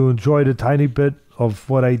hope you enjoyed a tiny bit of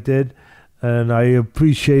what I did. And I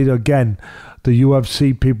appreciate, again, the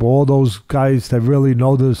UFC people, all those guys that really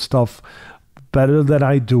know this stuff better than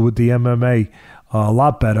I do with the MMA, a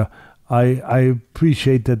lot better. I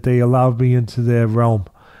appreciate that they allowed me into their realm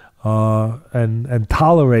and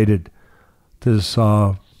tolerated this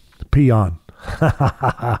peon.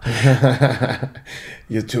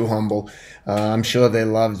 You're too humble. I'm sure they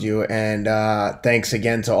loved you. And thanks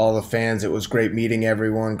again to all the fans. It was great meeting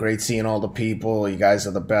everyone. Great seeing all the people. You guys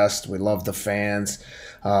are the best. We love the fans.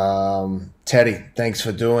 Teddy, thanks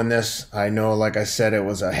for doing this. I know, like I said, it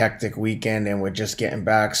was a hectic weekend and we're just getting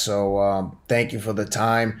back. So thank you for the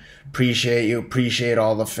time. Appreciate you. Appreciate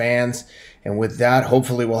all the fans. And with that,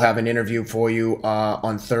 hopefully we'll have an interview for you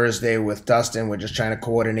on Thursday with Dustin. We're just trying to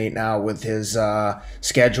coordinate now with his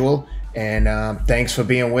schedule. And thanks for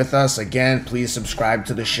being with us. Again, please subscribe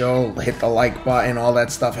to the show. Hit the like button. All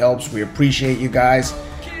that stuff helps. We appreciate you guys.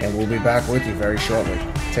 And we'll be back with you very shortly.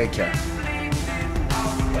 Take care.